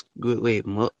 mosque? Wait,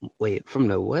 from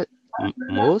the what?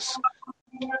 Mosque?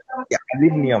 Yeah, I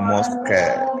live near a mosque.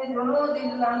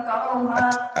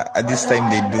 At this time,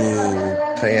 they do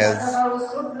prayers.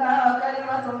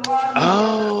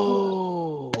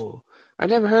 Oh, I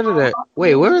never heard of that.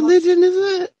 Wait, what religion is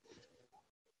that?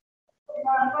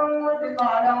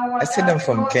 I said I'm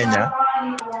from Kenya.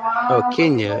 Oh,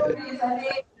 Kenya.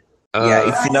 Yeah,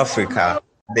 it's in Africa,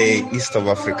 the east of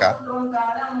Africa.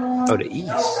 Oh, the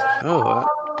east. Oh,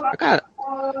 I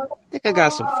think I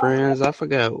got some friends. I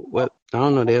forgot what. I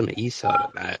don't know. They're on the east side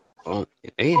or not. Oh,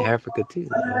 they in Africa too.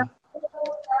 Though.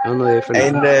 I don't know. They're from.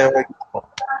 And where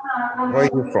are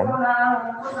you from?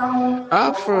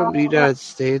 I'm from the United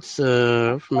States.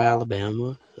 I'm from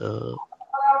Alabama. Oh,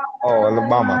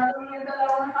 Alabama.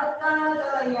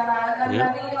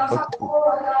 Yeah. Okay.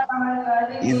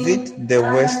 Is it the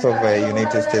west of the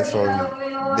United States or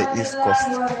the East Coast?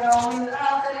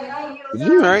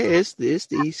 You right. It's the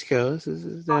East Coast.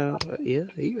 It's down. Yeah,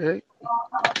 you right.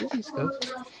 It's East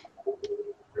Coast.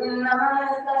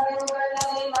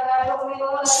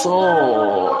 So,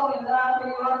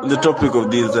 the topic of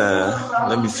this,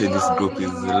 let me say, this group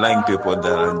is lying people that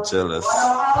are jealous.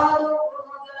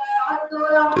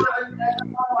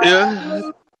 Yeah,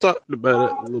 I talked about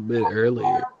it a little bit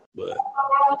earlier, but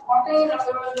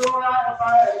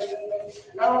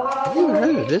I've never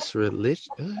heard of this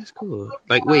religion. Oh, that's cool.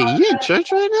 Like, wait, you in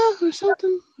church right now or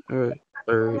something? Or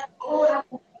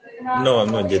No,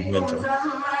 I'm not judgmental.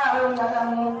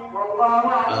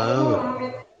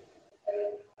 Oh.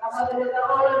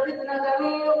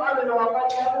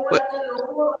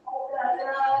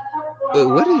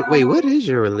 What is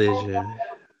your religion?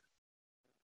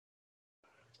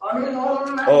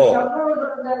 Oh,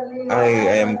 I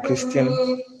am Christian.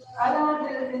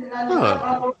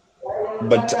 Oh.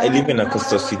 But I live in a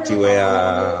coastal city where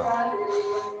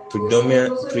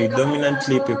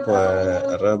predominantly people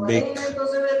are Arabic.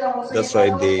 That's why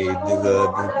there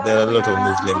are a lot of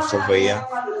Muslims over here.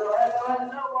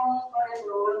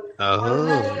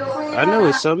 Oh, I know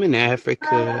it's some in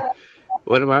Africa.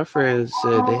 One of my friends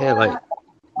said they had on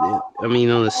the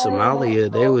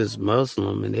Somalia, they was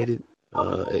Muslim and they didn't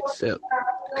accept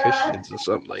Christians or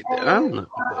something like that. I don't know,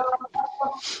 but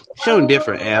showing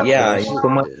different Yeah,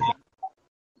 apples.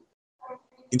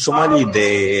 in Somali,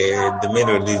 the main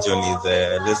religion is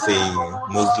let's say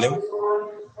Muslim.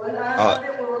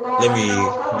 Let me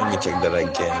check that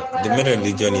again. The main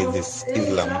religion is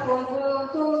Islam,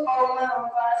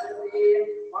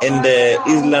 and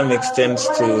Islam extends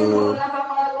to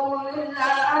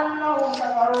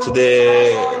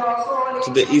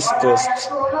the east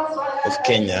coast of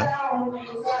Kenya.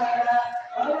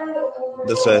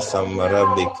 That's why some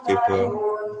Arabic people.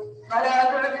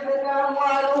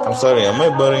 I'm sorry, am I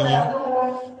boring you?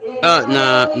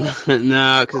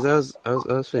 Nah, because I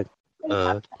was saying,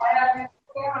 I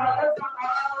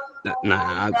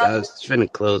was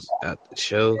finna close out the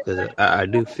show because I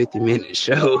do 50-minute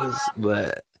shows,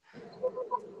 but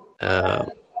yeah.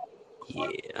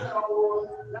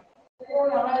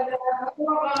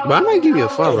 But I might give you a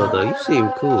follow though. You seem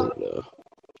cool though.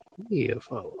 Give you a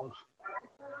follow.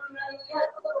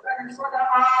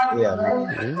 Yeah.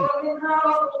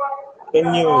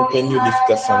 Can you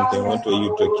discuss something? What were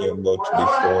you talking about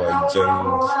before I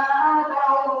joined?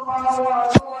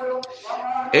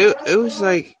 It was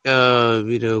like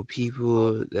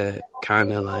people that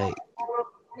kind of like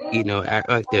act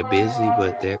like they're busy,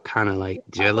 but they're kind of like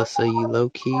jealous of you low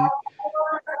key.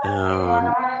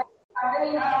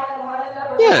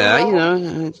 Yeah,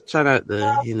 I try not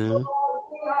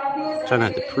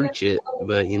to preach it,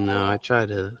 but I try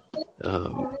to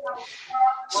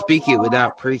speak it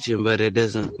without preaching, but it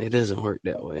doesn't work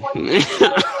that way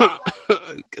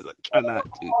because I try not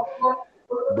to.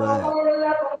 But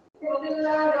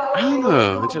I don't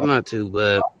know, I try not to,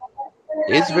 but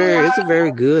it's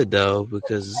very good though,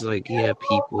 because it's like you have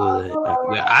people that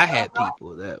I had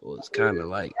people that was kind of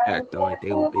like acting like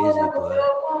they were busy, but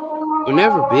we're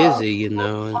never busy, and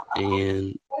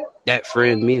that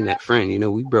friend, me and that friend,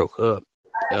 we broke up.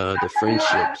 The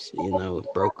friendships,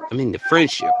 the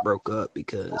friendship broke up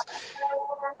because,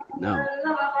 of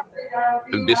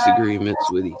disagreements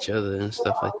with each other and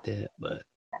stuff like that. But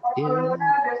yeah.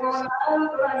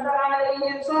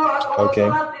 Okay.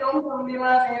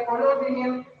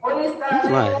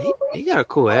 He got a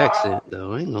cool accent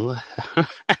though. I ain't gonna lie.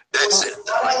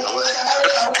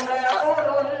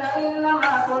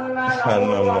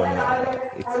 No,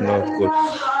 it's not good.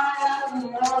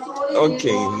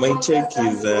 Okay, my take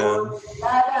is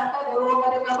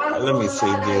let me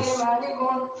say this.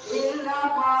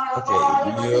 Okay,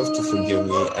 you have to forgive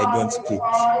me. I don't speak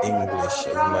English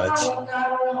as much,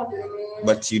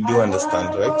 but you do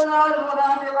understand, right?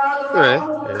 Right.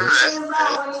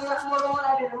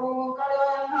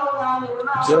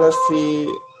 Jealousy,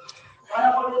 I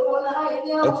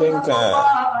think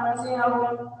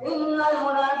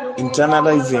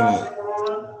internalizing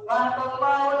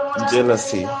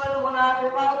jealousy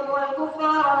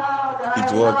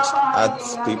is what hurts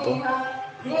people.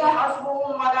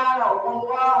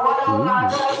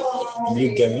 Do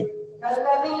you get me?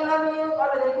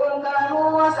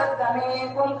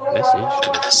 That's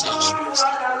interesting.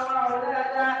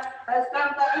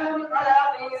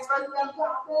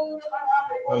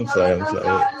 I'm sorry.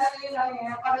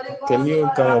 Can you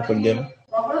come up again?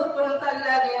 Wow,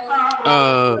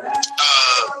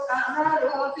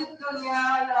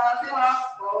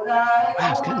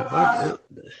 it's kind of hard.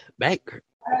 Background.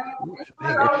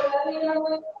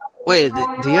 Wait,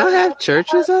 do y'all have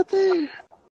churches out there?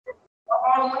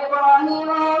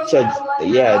 Church,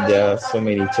 yeah, there are so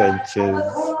many churches.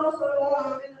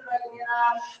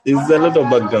 There's a lot of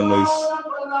background noise,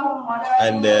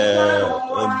 and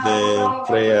the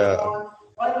prayer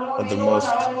at the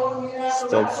mosque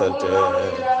starts at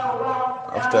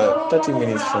after 30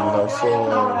 minutes from now. So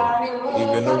if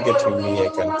you're not getting me, I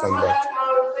can come back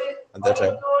at that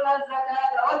time.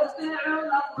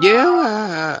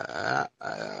 Yeah,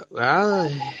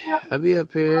 I'll be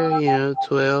up here,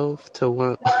 12 to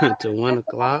 1 to 1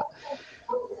 o'clock.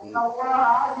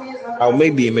 Or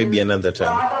maybe another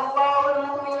time.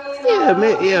 Yeah,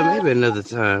 maybe another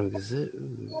time. Because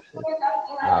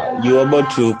you're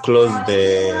about to close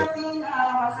the.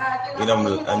 I'm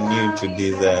new to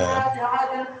this.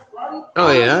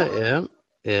 Oh yeah.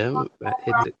 I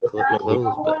hit the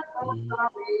close button.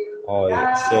 Oh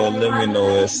yeah. So let me know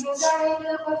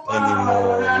any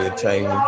more of your time.